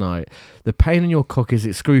last night. The pain in your cock is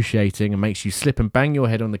excruciating and makes you slip and bang your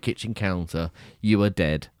head on the kitchen counter. You are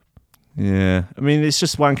dead. Yeah. I mean, it's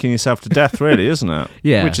just wanking yourself to death, really, isn't it?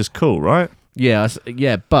 Yeah. Which is cool, right? Yeah,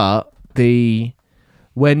 but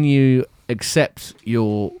when you accept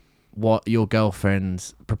your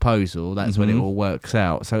girlfriend's proposal, that's when it all works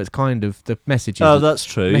out. So it's kind of the message is, that's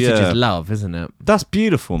true. message Yeah. is love, isn't it? That's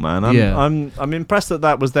beautiful, man. I'm impressed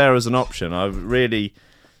that was there as an option. I really,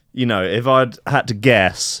 if I'd had to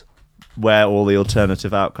guess where all the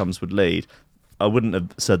alternative outcomes would lead, I wouldn't have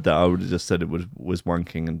said that. I would have just said it was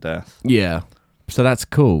wanking and death. Yeah. So that's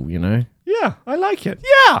cool, Yeah, I like it.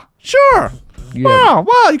 Yeah, sure. Yeah. Wow,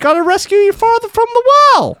 well, you got to rescue your father from the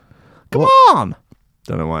well. Come on.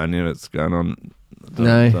 Don't know why I knew it's going on.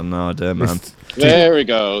 Don't know idea, man. There we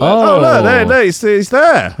go. Oh, look, there, he's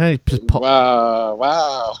there. Hey, just pop.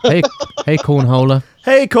 Wow. hey, cornholer.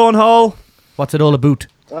 Hey, cornhole. What's it all about?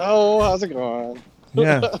 Oh, how's it going?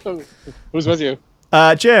 Yeah. Who's with you?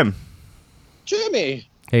 Jim. Jimmy.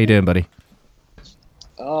 How you doing, buddy?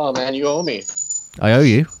 Oh, man, you owe me. I owe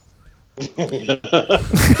you.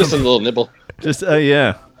 Just a little nibble. Just,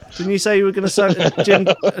 yeah. Didn't you say you were going to suck... Jim?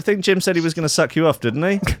 I think Jim said he was going to suck you off, didn't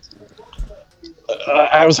he?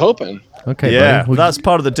 I was hoping. Okay, Yeah, buddy. Well, that's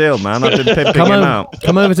part of the deal, man. I've been pimping him out.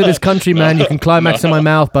 Come over to this country, man. You can climax in my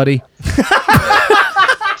mouth, buddy.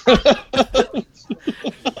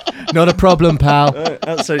 Not a problem, pal.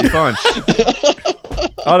 Absolutely fine.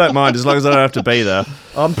 I don't mind as long as I don't have to be there.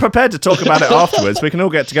 I'm prepared to talk about it afterwards. We can all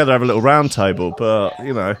get together, have a little round table, but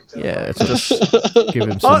Yeah, it's just give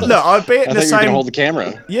him some. look, I'd be in I the thought you were gonna same. hold the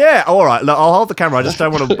camera. Yeah, all right. Look, I'll hold the camera. I just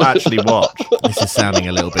don't want to actually watch. This is sounding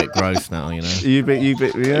a little bit gross now, you know.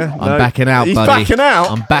 Yeah. I'm backing out, He's buddy. backing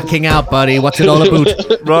out. I'm backing out, buddy. What's it all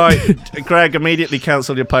about? Right, Greg, immediately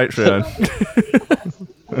cancel your Patreon.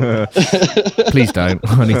 Please don't.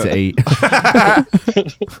 I need to eat.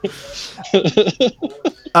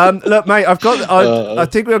 Look, mate, I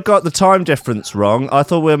think we've got the time difference wrong. I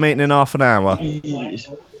thought we were meeting in half an hour.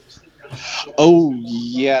 Oh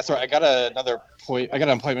yeah, sorry. I got an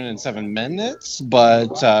appointment in 7 minutes,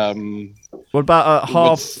 but What about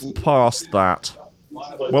half past that?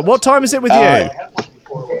 Well, what time is it with you?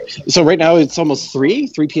 so right now it's almost 3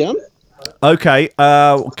 p.m. Okay.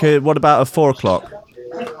 What about at 4 o'clock?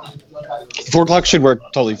 4 o'clock should work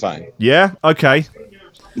totally fine. Yeah. Okay.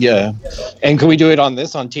 Yeah, and can we do it on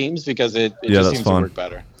Teams because it Yeah, just that's seems fine. to work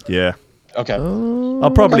better. Yeah. Okay. I'll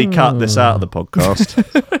probably cut this out of the podcast.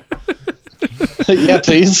 Yeah,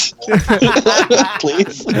 please.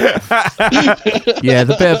 Please. Yeah,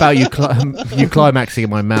 the bit about you climaxing in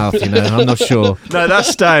my mouth, you know, I'm not sure. No, that's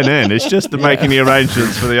staying in. It's just making the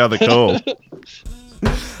arrangements for the other call.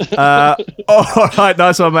 All right,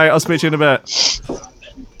 nice one, mate. I'll speak to you in a bit.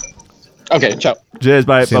 Okay, ciao. Cheers,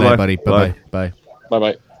 mate. See you Bye-bye. later, buddy. Bye-bye. Bye.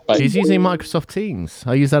 Bye-bye. Bye. He's using Microsoft Teams.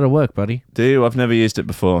 I use that at work, buddy. Do you? I've never used it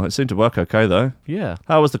before. It seemed to work okay, though. Yeah.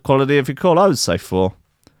 How was the quality of your call? I would say 4.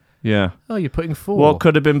 Yeah. Oh, you're putting 4. What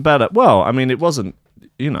could have been better? Well, I mean, it wasn't,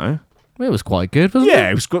 you know. Well, it was quite good, wasn't Yeah,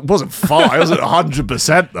 it? it was good. It wasn't 5. It wasn't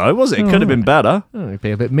 100%, though, was it? It could have been better. Oh, you're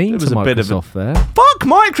being a bit mean It was to a bit of a- Microsoft there. Fuck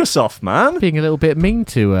Microsoft, man. Being a little bit mean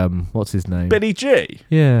to, what's his name? Billy G.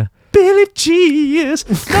 Yeah. Billy G is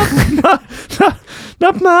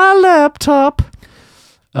not my laptop.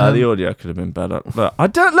 The audio could have been better. But I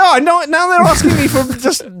don't know. I know. Now they're asking me for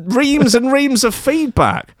just reams and reams of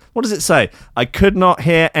feedback. What does it say? I could not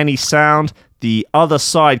hear any sound. The other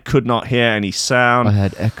side could not hear any sound. I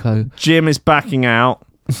had echo. Jim is backing out.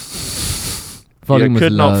 Volume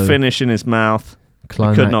Could was not low. finish in his mouth.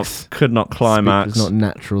 Climax. Could not climax. Speech was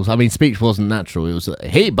not natural. I mean, speech wasn't natural. It was,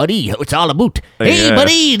 hey, buddy, what's all about? Hey, Yeah.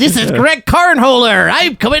 buddy, this is Greg Cornholer.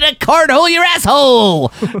 I'm coming to cornhole your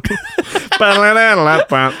asshole.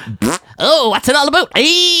 Oh, what's it all about?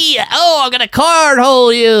 Hey, oh, I'm gonna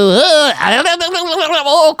cornhole you.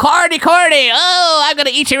 Oh, corny. Oh, I'm gonna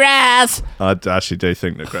eat your ass. I actually do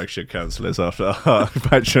think that Greg should cancel his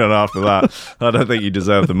Patreon after that. I don't think you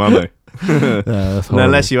deserve the money.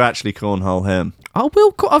 Unless you actually cornhole him. I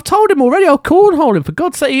will. I've told him already. I'll cornhole him, for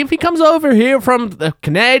God's sake. If he comes over here from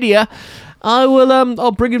Canada, I will.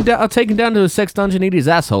 I'll bring him down. I'll take him down to a sex dungeon, eat his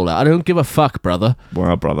asshole out. I don't give a fuck, brother.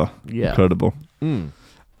 Wow, brother. Yeah. Incredible.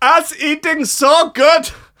 Ass eating so good.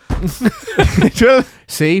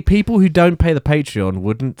 See, people who don't pay the Patreon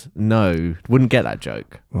wouldn't get that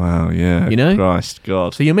joke. Wow, yeah. You know? Christ,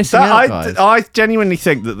 God. So you're missing out, guys. I genuinely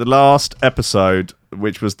think that the last episode,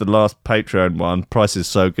 which was the last Patreon one, Price is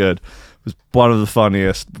So Good, was one of the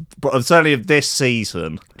funniest, certainly of this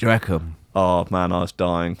season. Do you reckon? Oh, man, I was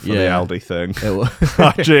dying for the Yeah. Aldi thing. It was.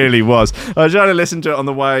 I really was. I was trying to listen to it on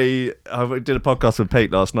the way. I did a podcast with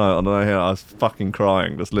Pete last night on the way here. I was fucking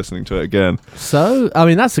crying just listening to it again. So, I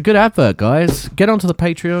mean, that's a good advert, guys. Get onto the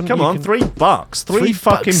Patreon. Come You on, can- $3. Three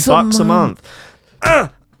fucking $3 bucks a month.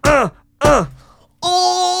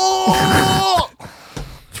 Oh!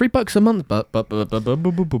 $3 a month, but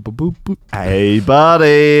Hey,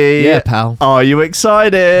 buddy. yeah, pal. Are you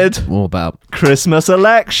excited? What about? Christmas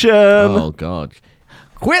election. Oh God!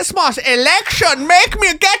 Christmas election, make me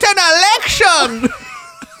get an election.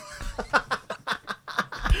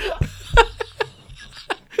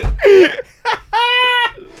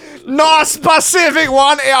 Not a specific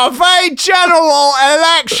one, a very general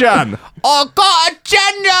election. I got a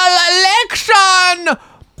general election.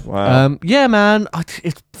 Wow. Yeah, man,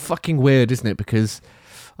 it's fucking weird, isn't it? Because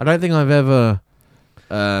I don't think I've ever,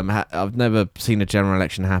 I've never seen a general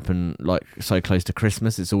election happen like so close to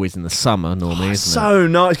Christmas. It's always in the summer normally, isn't it? So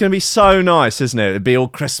nice. It's going to be so nice, isn't it? It'd be all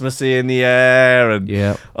Christmassy in the air. And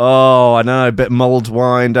Yeah. oh, I know. A bit mulled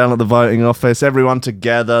wine down at the voting office. Everyone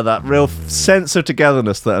together. That real sense of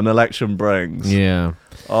togetherness that an election brings. Yeah.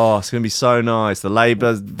 Oh, it's going to be so nice. The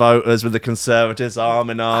Labour voters with the Conservatives arm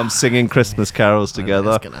in arm singing Christmas carols together.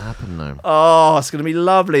 What's going to happen though? Oh, it's going to be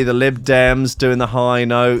lovely. The Lib Dems doing the high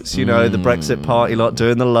notes, you know, the Brexit Party lot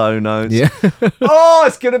doing the low notes. Yeah. Oh,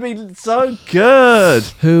 it's going to be so good.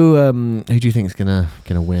 Who do you think is gonna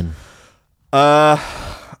win?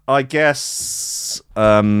 I I guess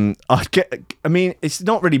I mean, it's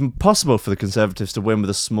not really possible for the Conservatives to win with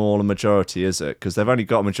a smaller majority, is it? Because they've only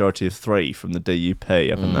got a majority of 3 from the DUP,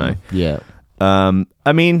 haven't they? Yeah.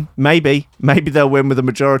 I mean, maybe they'll win with a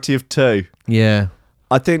majority of 2. Yeah.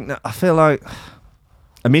 I feel like,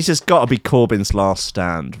 I mean, it's just got to be Corbyn's last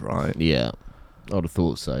stand, right? Yeah. I would have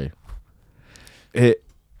thought so.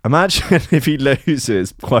 Imagine if he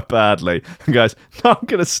loses quite badly and goes, no, I'm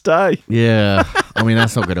going to stay. Yeah. I mean,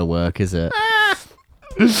 that's not going to work, is it?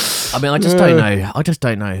 I mean, I just don't know. I just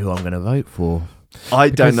don't know who I'm going to vote for. I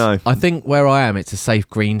don't know. I think where I am, it's a safe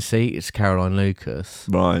Green seat. It's Caroline Lucas.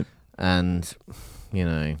 Right. And, you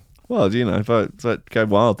know. Well, vote, go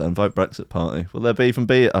wild then. Vote Brexit Party. Will there even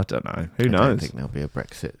be? I don't know. Who knows? I don't think there'll be a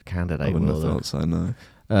Brexit candidate. I wouldn't have thought so. No.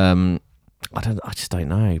 I just don't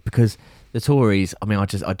know, because the Tories. I mean,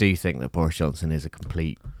 I do think that Boris Johnson is a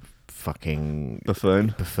complete fucking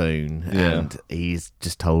buffoon, Yeah. and he's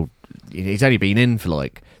just told. He's only been in for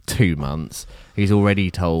like 2 months. He's already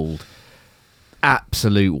told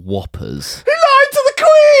absolute whoppers. He lied to the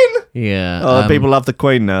Queen. Yeah. Oh, people love the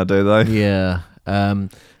Queen now, do they? Yeah. And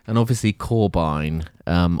obviously Corbyn.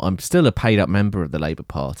 I'm still a paid up member of the Labour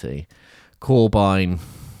Party. Corbyn,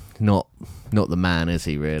 not the man, is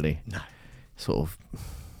he really? No. Sort of.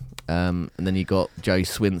 And then you got Joe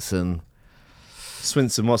Swinson.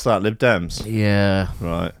 Swinson, what's that? Lib Dems? Yeah.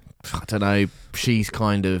 Right. I don't know. She's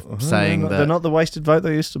kind of saying that they're not the wasted vote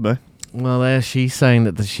they used to be. Well, she's saying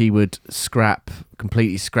that she would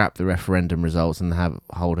completely scrap the referendum results and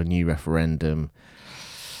hold a new referendum.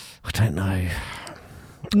 I don't know.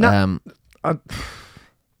 No.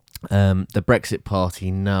 The Brexit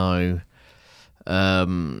Party, no.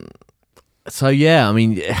 So yeah, I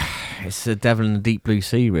mean, it's a devil in the deep blue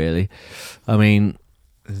sea, really. I mean,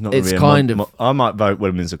 it's kind of. I might vote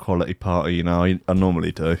Women's Equality Party. I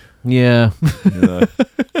normally do. Yeah.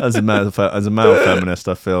 As a male feminist,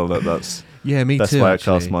 I feel that's me that's too. why I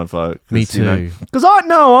cast my vote. Me too. Because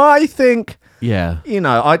I think. Yeah.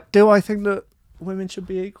 I think that women should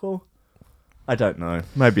be equal. I don't know.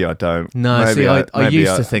 Maybe I don't. No, maybe I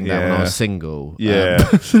used to think that when I was single. Yeah.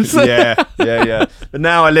 Yeah. But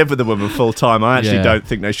now I live with a woman full time. I actually don't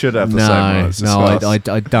think they should have the same rights.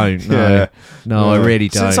 I don't. No, no, I really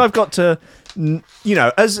don't. Since I've got to,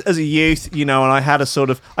 as a youth, and I had a sort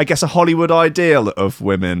of, I guess, a Hollywood ideal of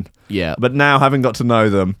women. Yeah. But now, having got to know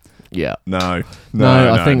them, yeah. No,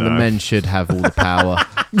 I think the men should have all the power.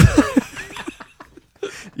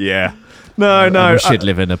 Yeah. No. We should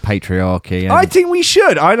live in a patriarchy. I think we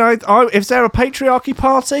should. If there a patriarchy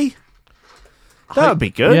party, that would be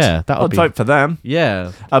good. Yeah, I'd vote for them.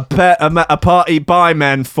 Yeah. A party by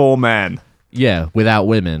men for men. Yeah, without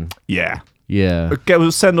women. Yeah. Yeah.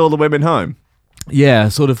 We'll send all the women home. Yeah,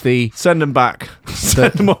 sort of send them back.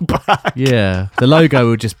 Send them all back. Yeah, the logo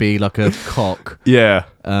would just be like a cock. Yeah.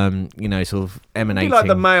 Sort of emanating. It'd be like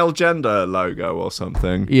the male gender logo or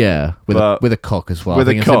something. Yeah, with a cock as well. With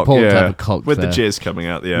I think a cock, it's important to have a cock with there. the jizz coming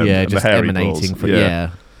out the end. Yeah, and just the hairy emanating balls. from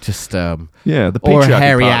just the or a patriarchy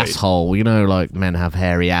hairy party. asshole. Like men have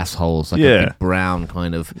hairy assholes, like a big brown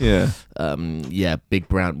kind of. Yeah. Big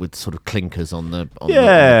brown with sort of clinkers on the.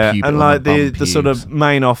 And like the sort of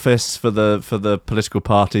main office for the political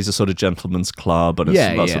parties, a sort of gentleman's club, and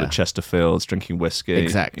it's sort of Chesterfields drinking whiskey.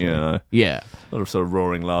 Exactly. Yeah. A lot of sort of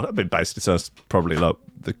roaring loud. I mean, basically, sounds probably like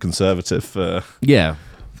the conservative.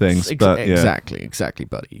 Things, but exactly,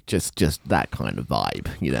 buddy. Just that kind of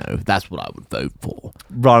vibe, That's what I would vote for.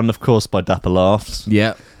 Run, of course, by Dapper Laughs.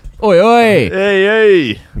 Yeah. Oi, oi.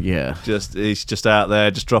 Hey. Yeah. He's just out there,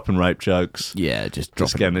 just dropping rape jokes. Yeah, just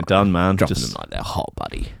getting it done, man. Dropping them like they're hot,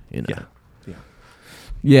 buddy. Yeah.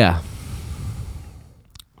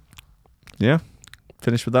 Yeah.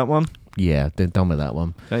 Finished with that one. Yeah, they're done with that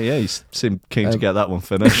one. Yeah, you seem keen to get that one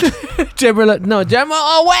finished. General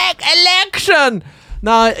election.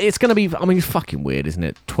 No, it's going to be. I mean, it's fucking weird, isn't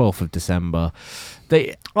it? 12th of December.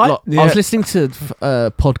 I was listening to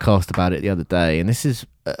a podcast about it the other day, and this is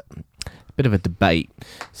a bit of a debate.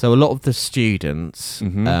 So a lot of the students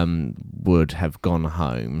would have gone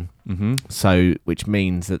home. Mm-hmm. So, which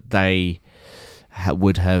means that they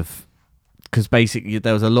would have, because basically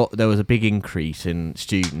there was a big increase in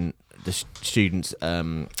students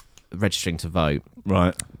registering to vote.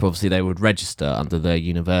 Right. But obviously they would register under their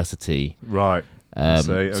university. Right.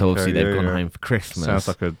 So obviously they've gone home for Christmas. Sounds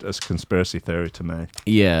like a conspiracy theory to me.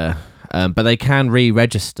 Yeah. But they can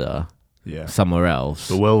re-register somewhere else.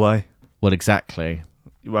 But will they? Well, exactly.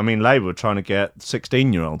 I mean, Labour were trying to get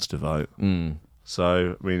 16-year-olds to vote. Mm.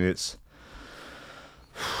 So, I mean, it's...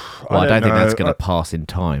 Well, I don't think that's going to pass in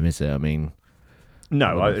time, is it? I mean...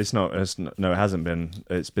 No, it's not. No, it hasn't been.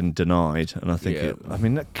 It's been denied, and I think. I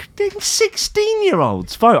mean,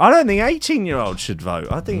 16-year-olds vote. I don't think 18-year-olds should vote.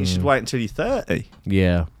 I think you should wait until you're 30.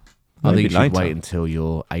 Yeah. I Maybe think you should later. wait until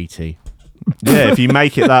you're 80. Yeah, if you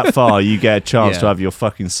make it that far, you get a chance to Yeah. have your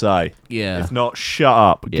fucking say. Yeah. If not, shut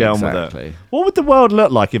up. Get on with exactly. it. What would the world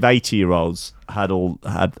look like if 80-year-olds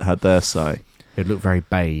had their say? It'd look very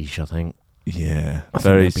beige, I think. Yeah, I think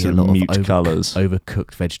very there'd be sort a of lot mute of colours.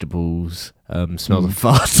 overcooked vegetables, smells of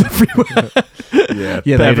farts everywhere. Yeah,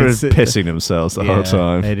 they'd everyone's insi- pissing themselves the whole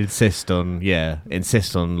time. They'd insist on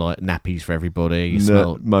like nappies for everybody. You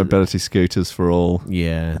smell, Mobility scooters for all.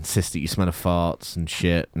 insist that you smell of farts and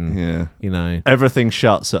shit, and Yeah. you know. Everything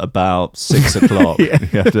shuts at about 6 o'clock. You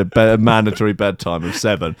have a mandatory bedtime of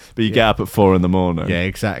 7, but you get up at 4 in the morning. Yeah,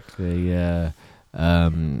 exactly. Yeah.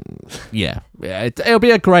 It'll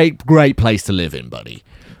be a great place to live in, buddy.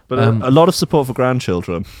 But a lot of support for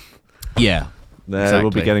grandchildren. Yeah. They will Exactly.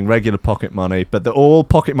 be getting regular pocket money, but all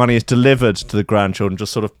pocket money is delivered to the grandchildren,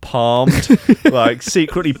 just sort of palmed, like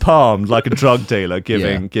secretly palmed, like a drug dealer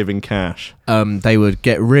giving cash. They would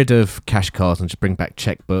get rid of cash cards and just bring back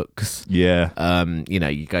checkbooks. Yeah,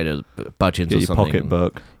 You go to Budgeons get or your something.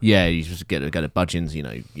 pocketbook. Yeah, you just go to Budgeons.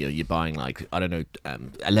 You're buying like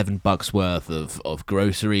 $11 worth of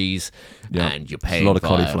groceries, Yep. and you're It's a paying lot of via-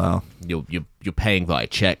 cauliflower. You're paying via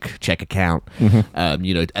check account. Mm-hmm.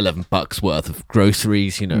 $11 worth of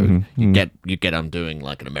groceries. You get I'm doing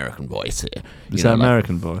like an American voice here. Is that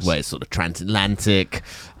American voice? Where it's sort of transatlantic.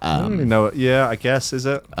 I don't really know it. Yeah, I guess, is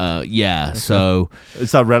it? So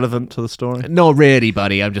Is that relevant to the story? not really,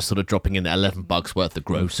 buddy. I'm just sort of dropping in $11 worth of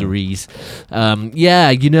groceries.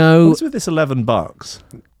 What's with this $11?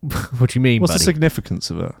 What do you mean, What's buddy? the significance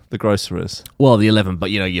of it? The groceries. Well, the 11, but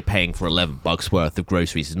you're paying for $11 worth of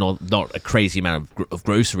groceries. It's not a crazy amount of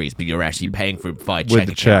groceries, but you're actually paying for it via With check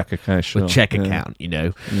the account. check, okay, sure. With check Yeah. account, and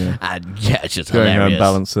it's just Going home, hilarious.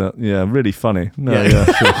 balance it. Yeah, really funny. No, Yeah. yeah,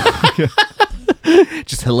 sure.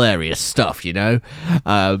 Just hilarious stuff,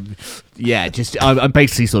 I'm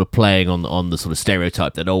basically sort of playing on the sort of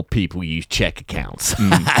stereotype that old people use check accounts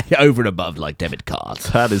over and above like debit cards.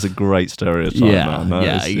 That is a great stereotype. Yeah, man.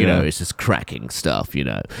 That is- it's just cracking stuff, and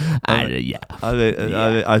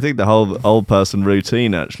I think the whole old person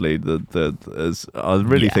routine actually. I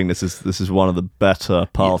really think this is one of the better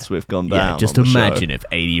paths we've gone down. just on the imagine show. if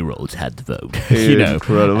 80-year-olds had the vote.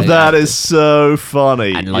 Incredible. That is so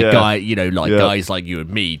funny. And like Yeah. guys like you and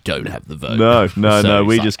me don't have the vote. No. So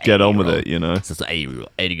We it's just like get on with 80-year-old it. It's just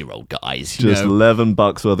 80-year-old guys. Just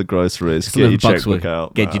 $11 worth of groceries. Just Get your $11 checkbook worth.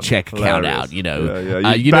 out. Get man. your check account Hilarious. out.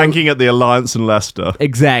 Yeah. You're banking at the Alliance and Leicester.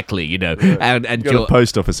 Exactly. And You got a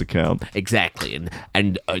post office account. exactly.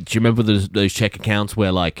 And do you remember those check accounts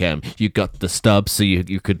where like you got the stubs, so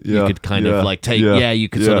you could kind of like take you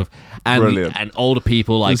could sort of Brilliant. and older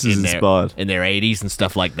people like This is in inspired. their 80s and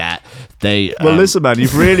stuff like that. They Well, listen, man,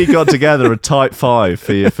 you've really got together a type 5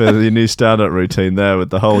 for your new stand-up routine there with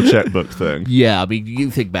the whole checkbook thing. Yeah, I mean, you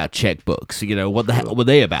think about checkbooks. What the hell were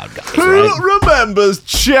they about, guys? Who Right? remembers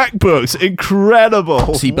checkbooks?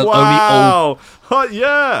 Incredible. See, but wow.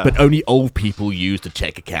 Yeah. But only old people use the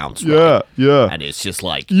check accounts. Right? Yeah. And it's just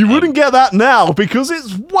like You wouldn't get that now because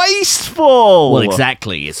it's wasteful. Well,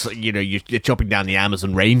 exactly. It's you're chopping down the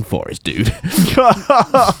Amazon rainforest, dude.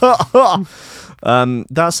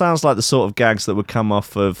 That sounds like the sort of gags that would come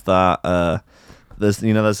off of that. There's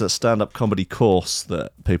that stand-up comedy course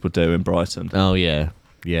that people do in Brighton. Oh yeah.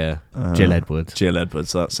 Jill Edwards. Jill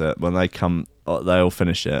Edwards, that's it. When they come, they all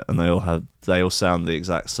finish it, and they all sound the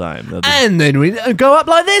exact same. They're just- And then we go up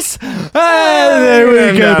like this. And then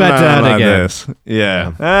we go back down like again. this.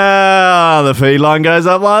 Yeah. The feed line goes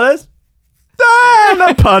up like this. And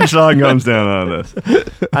the punchline comes down like this.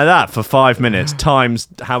 And that for 5 minutes, times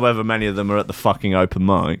however many of them are at the fucking open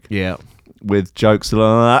mic. Yeah. With jokes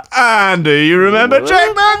like that. And do you remember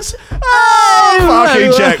checkbooks? Oh,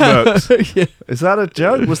 fucking checkbooks. Yeah. Is that a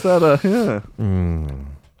joke? Was that a... Yeah.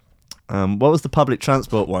 What was the public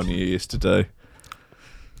transport one you used to do?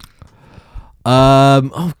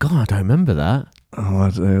 Oh god, I don't remember that. Oh, I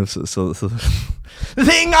don't know. The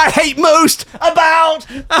thing I hate most about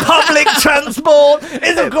public transport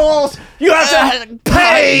is, of course, you have to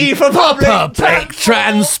pay for public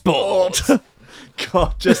transport.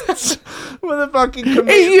 God, just with a fucking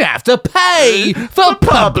You have to pay for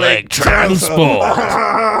public transport.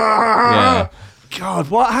 Yeah. God,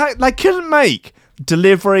 what? How, they couldn't make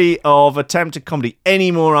delivery of attempted comedy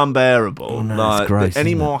any more unbearable. Oh, no, it's gross,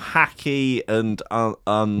 any isn't more hacky and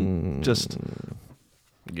just.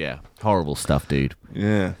 Yeah, horrible stuff, dude.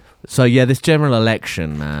 Yeah. So yeah, this general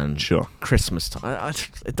election, man. Sure. Christmas time.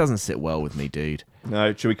 It doesn't sit well with me, dude.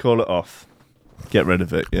 No, should we call it off? Get rid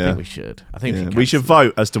of it. I Yeah, think we should. I think yeah. We should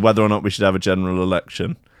vote as to whether or not we should have a general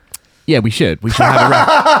election. Yeah, we should. We should have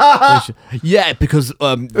a yeah, because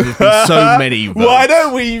there's been so many votes. Why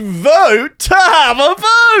don't we vote to have a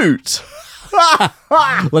vote?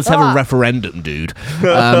 Let's have a referendum, dude.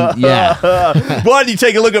 Yeah. Why don't you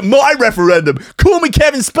take a look at my referendum? Call me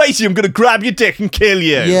Kevin Spacey. I'm going to grab your dick and kill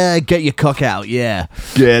you. Yeah, get your cock out, yeah.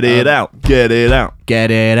 Get it out. Get it out.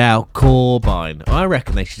 Get it out, Corbyn. I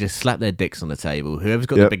reckon they should just slap their dicks on the table. Whoever's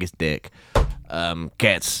got the biggest dick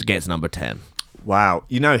gets number 10. Wow.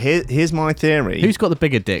 You know, here's my theory. Who's got the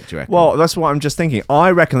bigger dick, do you reckon? Well, that's what I'm just thinking. I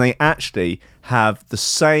reckon they actually have the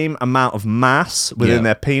same amount of mass within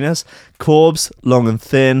their penis. Corbs, long and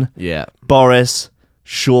thin. Yeah. Boris,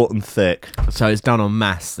 short and thick. So it's done on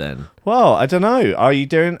mass then. Well, I don't know. Are you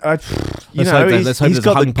doing... Let's hope he's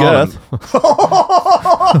got the girth.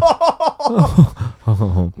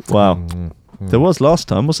 Wow. There was last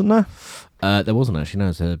time, wasn't there? There wasn't actually. No,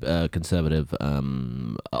 it's a Conservative. It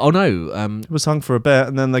was hung for a bit,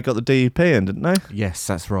 and then they got the DUP in, didn't they? Yes,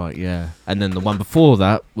 that's right. Yeah, and then the one before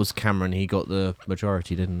that was Cameron. He got the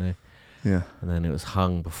majority, didn't he? Yeah. And then it was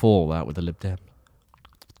hung before that with the Lib Dem.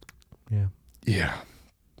 Yeah. Yeah.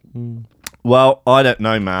 Well, I don't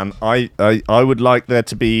know, man. I would like there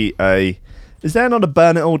to be a... Is there not a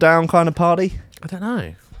burn it all down kind of party? I don't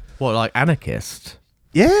know. What, like anarchist?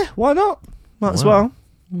 Yeah, why not? Might as well.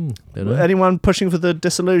 Don't know. Anyone pushing for the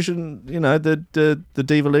dissolution, the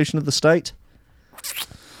devolution of the state?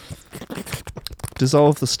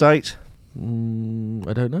 Dissolve the state?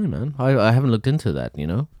 I don't know, man. I haven't looked into that,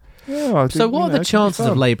 Yeah, So what are the chances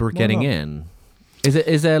of Labour getting in?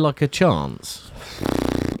 Is there like a chance?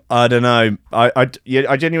 I don't know. I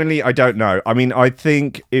genuinely I don't know. I mean, I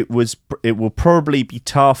think it will probably be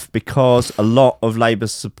tough because a lot of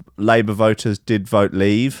Labour voters did vote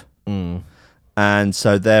Leave. And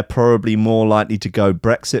so they're probably more likely to go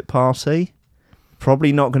Brexit Party.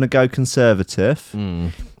 Probably not going to go Conservative.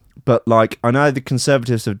 But like, I know the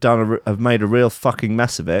Conservatives have made a real fucking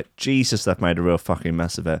mess of it. Jesus, they've made a real fucking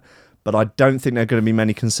mess of it. But I don't think there are going to be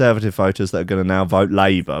many Conservative voters that are going to now vote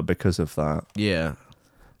Labour because of that. Yeah.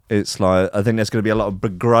 It's like, I think there's going to be a lot of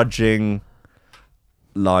begrudging,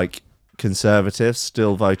 like, Conservatives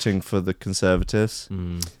still voting for the Conservatives.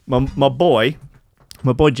 My boy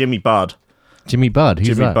Jimmy Budd. Jimmy Budd? Who's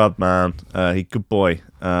Jimmy that? Budd, man. Good boy.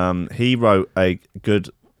 He wrote a good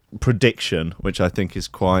prediction, which I think is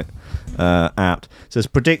quite apt. It says,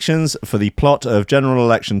 predictions for the plot of General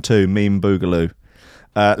Election 2, Meme Boogaloo.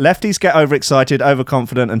 Lefties get overexcited,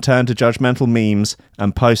 overconfident, and turn to judgmental memes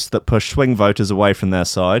and posts that push swing voters away from their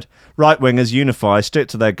side. Right-wingers unify, stick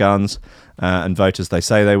to their guns, and vote as they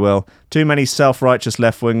say they will. Too many self-righteous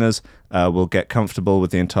left-wingers will get comfortable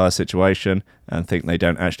with the entire situation and think they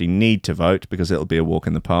don't actually need to vote because it'll be a walk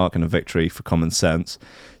in the park and a victory for common sense.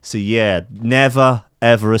 So yeah, never,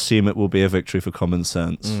 ever assume it will be a victory for common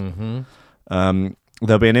sense.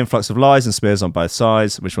 There'll be an influx of lies and smears on both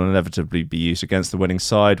sides, which will inevitably be used against the winning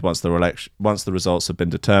side once the results have been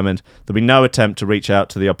determined. There'll be no attempt to reach out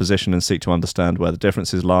to the opposition and seek to understand where the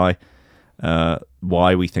differences lie,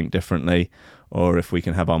 why we think differently, or if we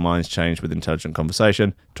can have our minds changed with intelligent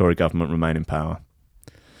conversation. Tory government remain in power.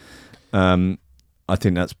 I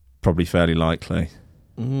think that's probably fairly likely.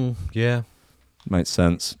 Yeah. Makes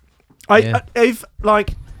sense. If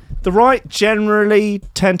like... The right generally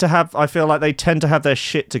tend to have, I feel like they tend to have their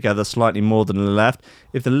shit together slightly more than the left.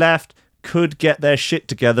 If the left could get their shit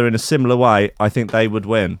together in a similar way, I think they would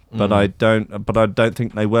win. But I don't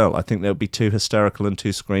think they will. I think they'll be too hysterical and too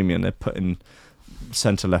screamy, and they're putting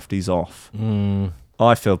centre lefties off.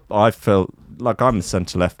 I feel like I'm a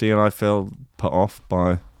centre lefty, and I feel put off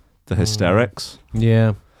by the hysterics.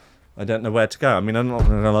 Yeah. I don't know where to go. I mean, I'm not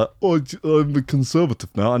going to go like, oh, I'm a conservative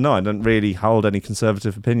now. No, I don't really hold any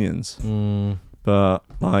conservative opinions. But,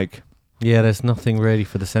 like... Yeah, there's nothing really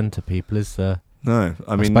for the centre people, is there? No,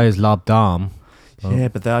 I mean... suppose Lab Dam. Yeah,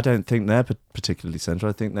 but I don't think they're particularly centre.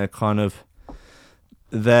 I think they're kind of...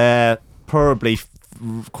 They're probably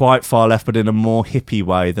quite far left, but in a more hippie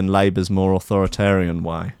way than Labour's more authoritarian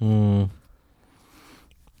way.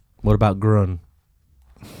 What about Grun?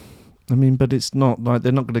 I mean, but it's not like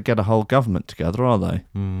they're not going to get a whole government together, are they?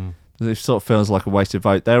 It sort of feels like a wasted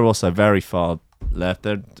vote. They're also very far left.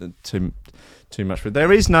 They're too much. But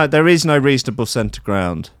there is no reasonable centre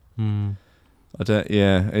ground. I don't.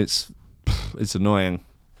 Yeah, it's annoying,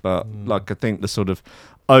 but like I think the sort of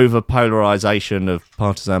over polarisation of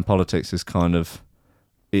partisan politics is kind of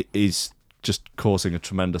it is just causing a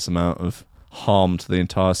tremendous amount of harm to the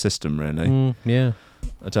entire system. Really. Yeah.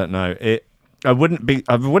 I don't know it. I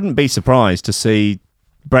wouldn't be surprised to see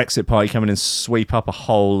Brexit party come in and sweep up a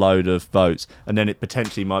whole load of votes, and then it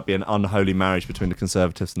potentially might be an unholy marriage between the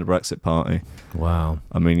Conservatives and the Brexit party. Wow.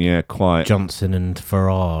 I mean, yeah, quite. Johnson and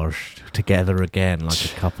Farage together again, like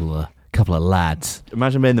a couple of lads.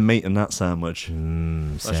 Imagine being the meat in that sandwich.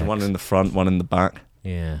 Imagine one in the front, one in the back.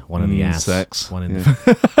 Yeah, one in the ass. Sex. One in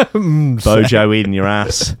the Bojo eating your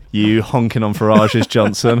ass. You honking on Farage's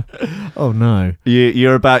Johnson. Oh no.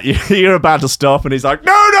 You're about to stop, and he's like,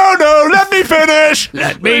 no, let me finish.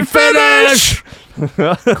 Let me finish.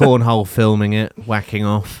 Cornhole filming it, whacking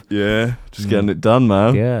off. Yeah, just getting it done,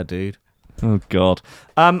 man. Yeah, dude. Oh God.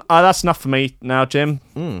 That's enough for me now, Jim.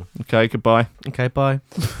 Okay, goodbye. Okay, bye.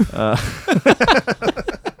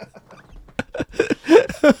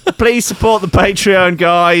 Please support the Patreon,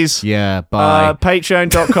 guys. Yeah, bye.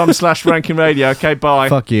 Patreon.com/Ranking Radio. Okay, bye.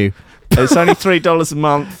 Fuck you. It's only $3 a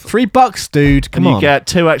month. $3, dude. Come and on. You get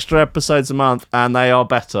 2 extra episodes a month, and they are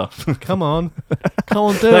better. Come on. Come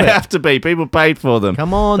on, do They it. have to be. People paid for them.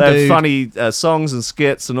 Come on, they dude. have funny songs and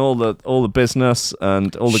skits and all the business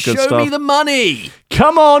and all the good stuff. Show me the money.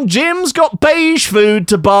 Come on, Jim's got beige food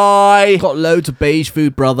to buy. Got loads of beige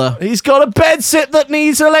food, brother. He's got a bed sit that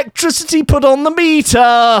needs electricity put on the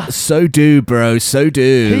meter. So do, bro. So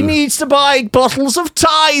do. He needs to buy bottles of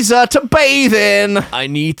Tizer to bathe in. I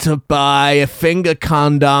need to buy a finger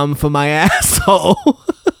condom for my asshole.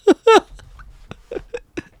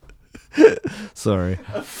 Sorry.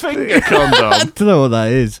 A finger condom. I don't know what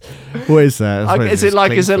that is. What is that? Is it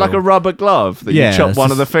like a rubber glove that you chop one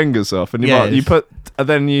of the fingers off and you put and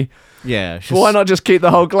then you? Yeah. Why not just keep the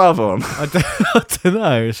whole glove on? I don't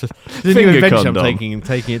know. It's just a new Finger invention. condom. I'm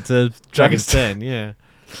taking it to Dragon's Den. Yeah.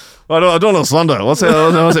 I don't understand it. What's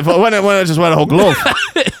it for? When I just wear a whole glove.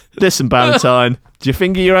 Listen, Valentine, do you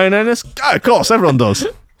finger your own anus? Oh, of course, everyone does.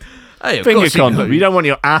 Hey, of Finger course condom. You don't want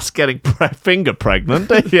your ass getting finger pregnant,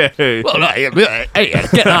 do you? Well, no, hey,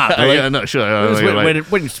 get up. Yeah, no, sure. Wear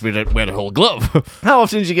the whole glove. How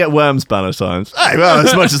often do you get worms, Valentine's? Hey, well,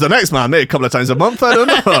 as much as the next man, maybe a couple of times a month, I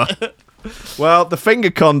don't know. Well, the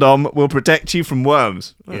finger condom will protect you from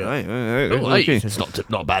worms. It's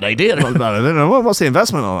not a bad idea. Not bad, I don't know. What's the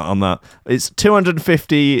investment on that? It's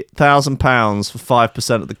 £250,000 for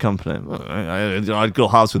 5% of the company. I'd go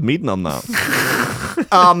house with meeting on that.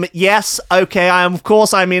 Yes, okay. Of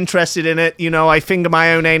course, I'm interested in it. You know, I finger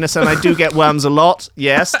my own anus, and I do get worms a lot.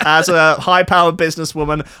 Yes, as a high-powered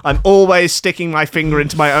businesswoman, I'm always sticking my finger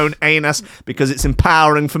into my own anus because it's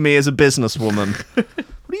empowering for me as a businesswoman.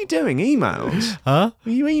 What are you doing? Emails? Huh? Are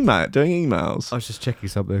you doing emails? I was just checking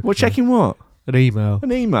something. Well, checking what? An email.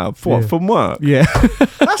 An email? For what? Yeah. From work? Yeah.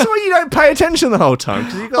 That's why you don't pay attention the whole time,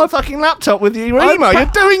 because you've got a fucking laptop with your email. You're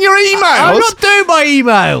doing your emails. I'm not doing my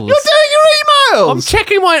emails. You're doing your emails. I'm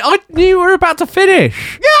checking my... I knew you were about to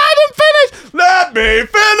finish. Yeah, I didn't finish. Let me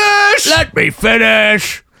finish. Let me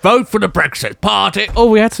finish. Vote for the Brexit party. Oh,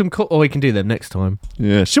 we had some... we can do them next time.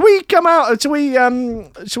 Yeah. Should we come out? Should we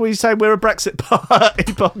say we're a Brexit party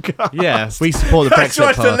podcast? Yeah, we support the Brexit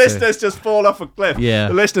Watch party. the listeners just fall off a cliff. Yeah.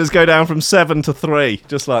 The listeners go down from 7 to 3,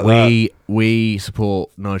 just like that. We support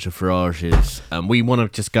Nigel Farage's. We want to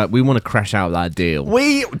just go... We want to crash out that deal.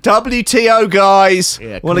 We WTO guys.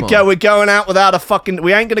 Yeah, want to come go? on. We're going out without a fucking.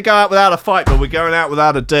 We ain't gonna go out without a fight, but we're going out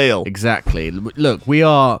without a deal. Exactly. Look,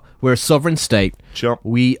 we're a sovereign state. Sure.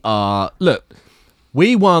 We won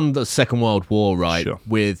the Second World War, right? Sure.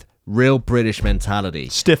 With real British mentality.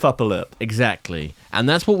 Stiff upper lip. Exactly. And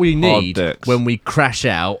that's what we need dicks. when we crash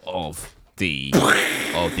out of the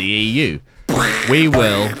EU. We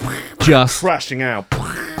will just Crashing out.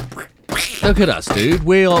 look at us, dude.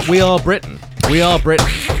 We are Britain. We are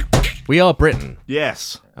Britain. We are Britain.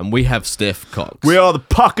 Yes. And we have stiff cocks. We are the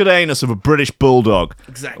puckered anus of a British bulldog.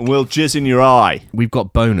 Exactly. And we'll jizz in your eye. We've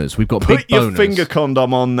got boners. We've got Put big your boners. finger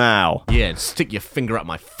condom on now. Yeah, and stick your finger up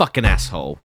my fucking asshole.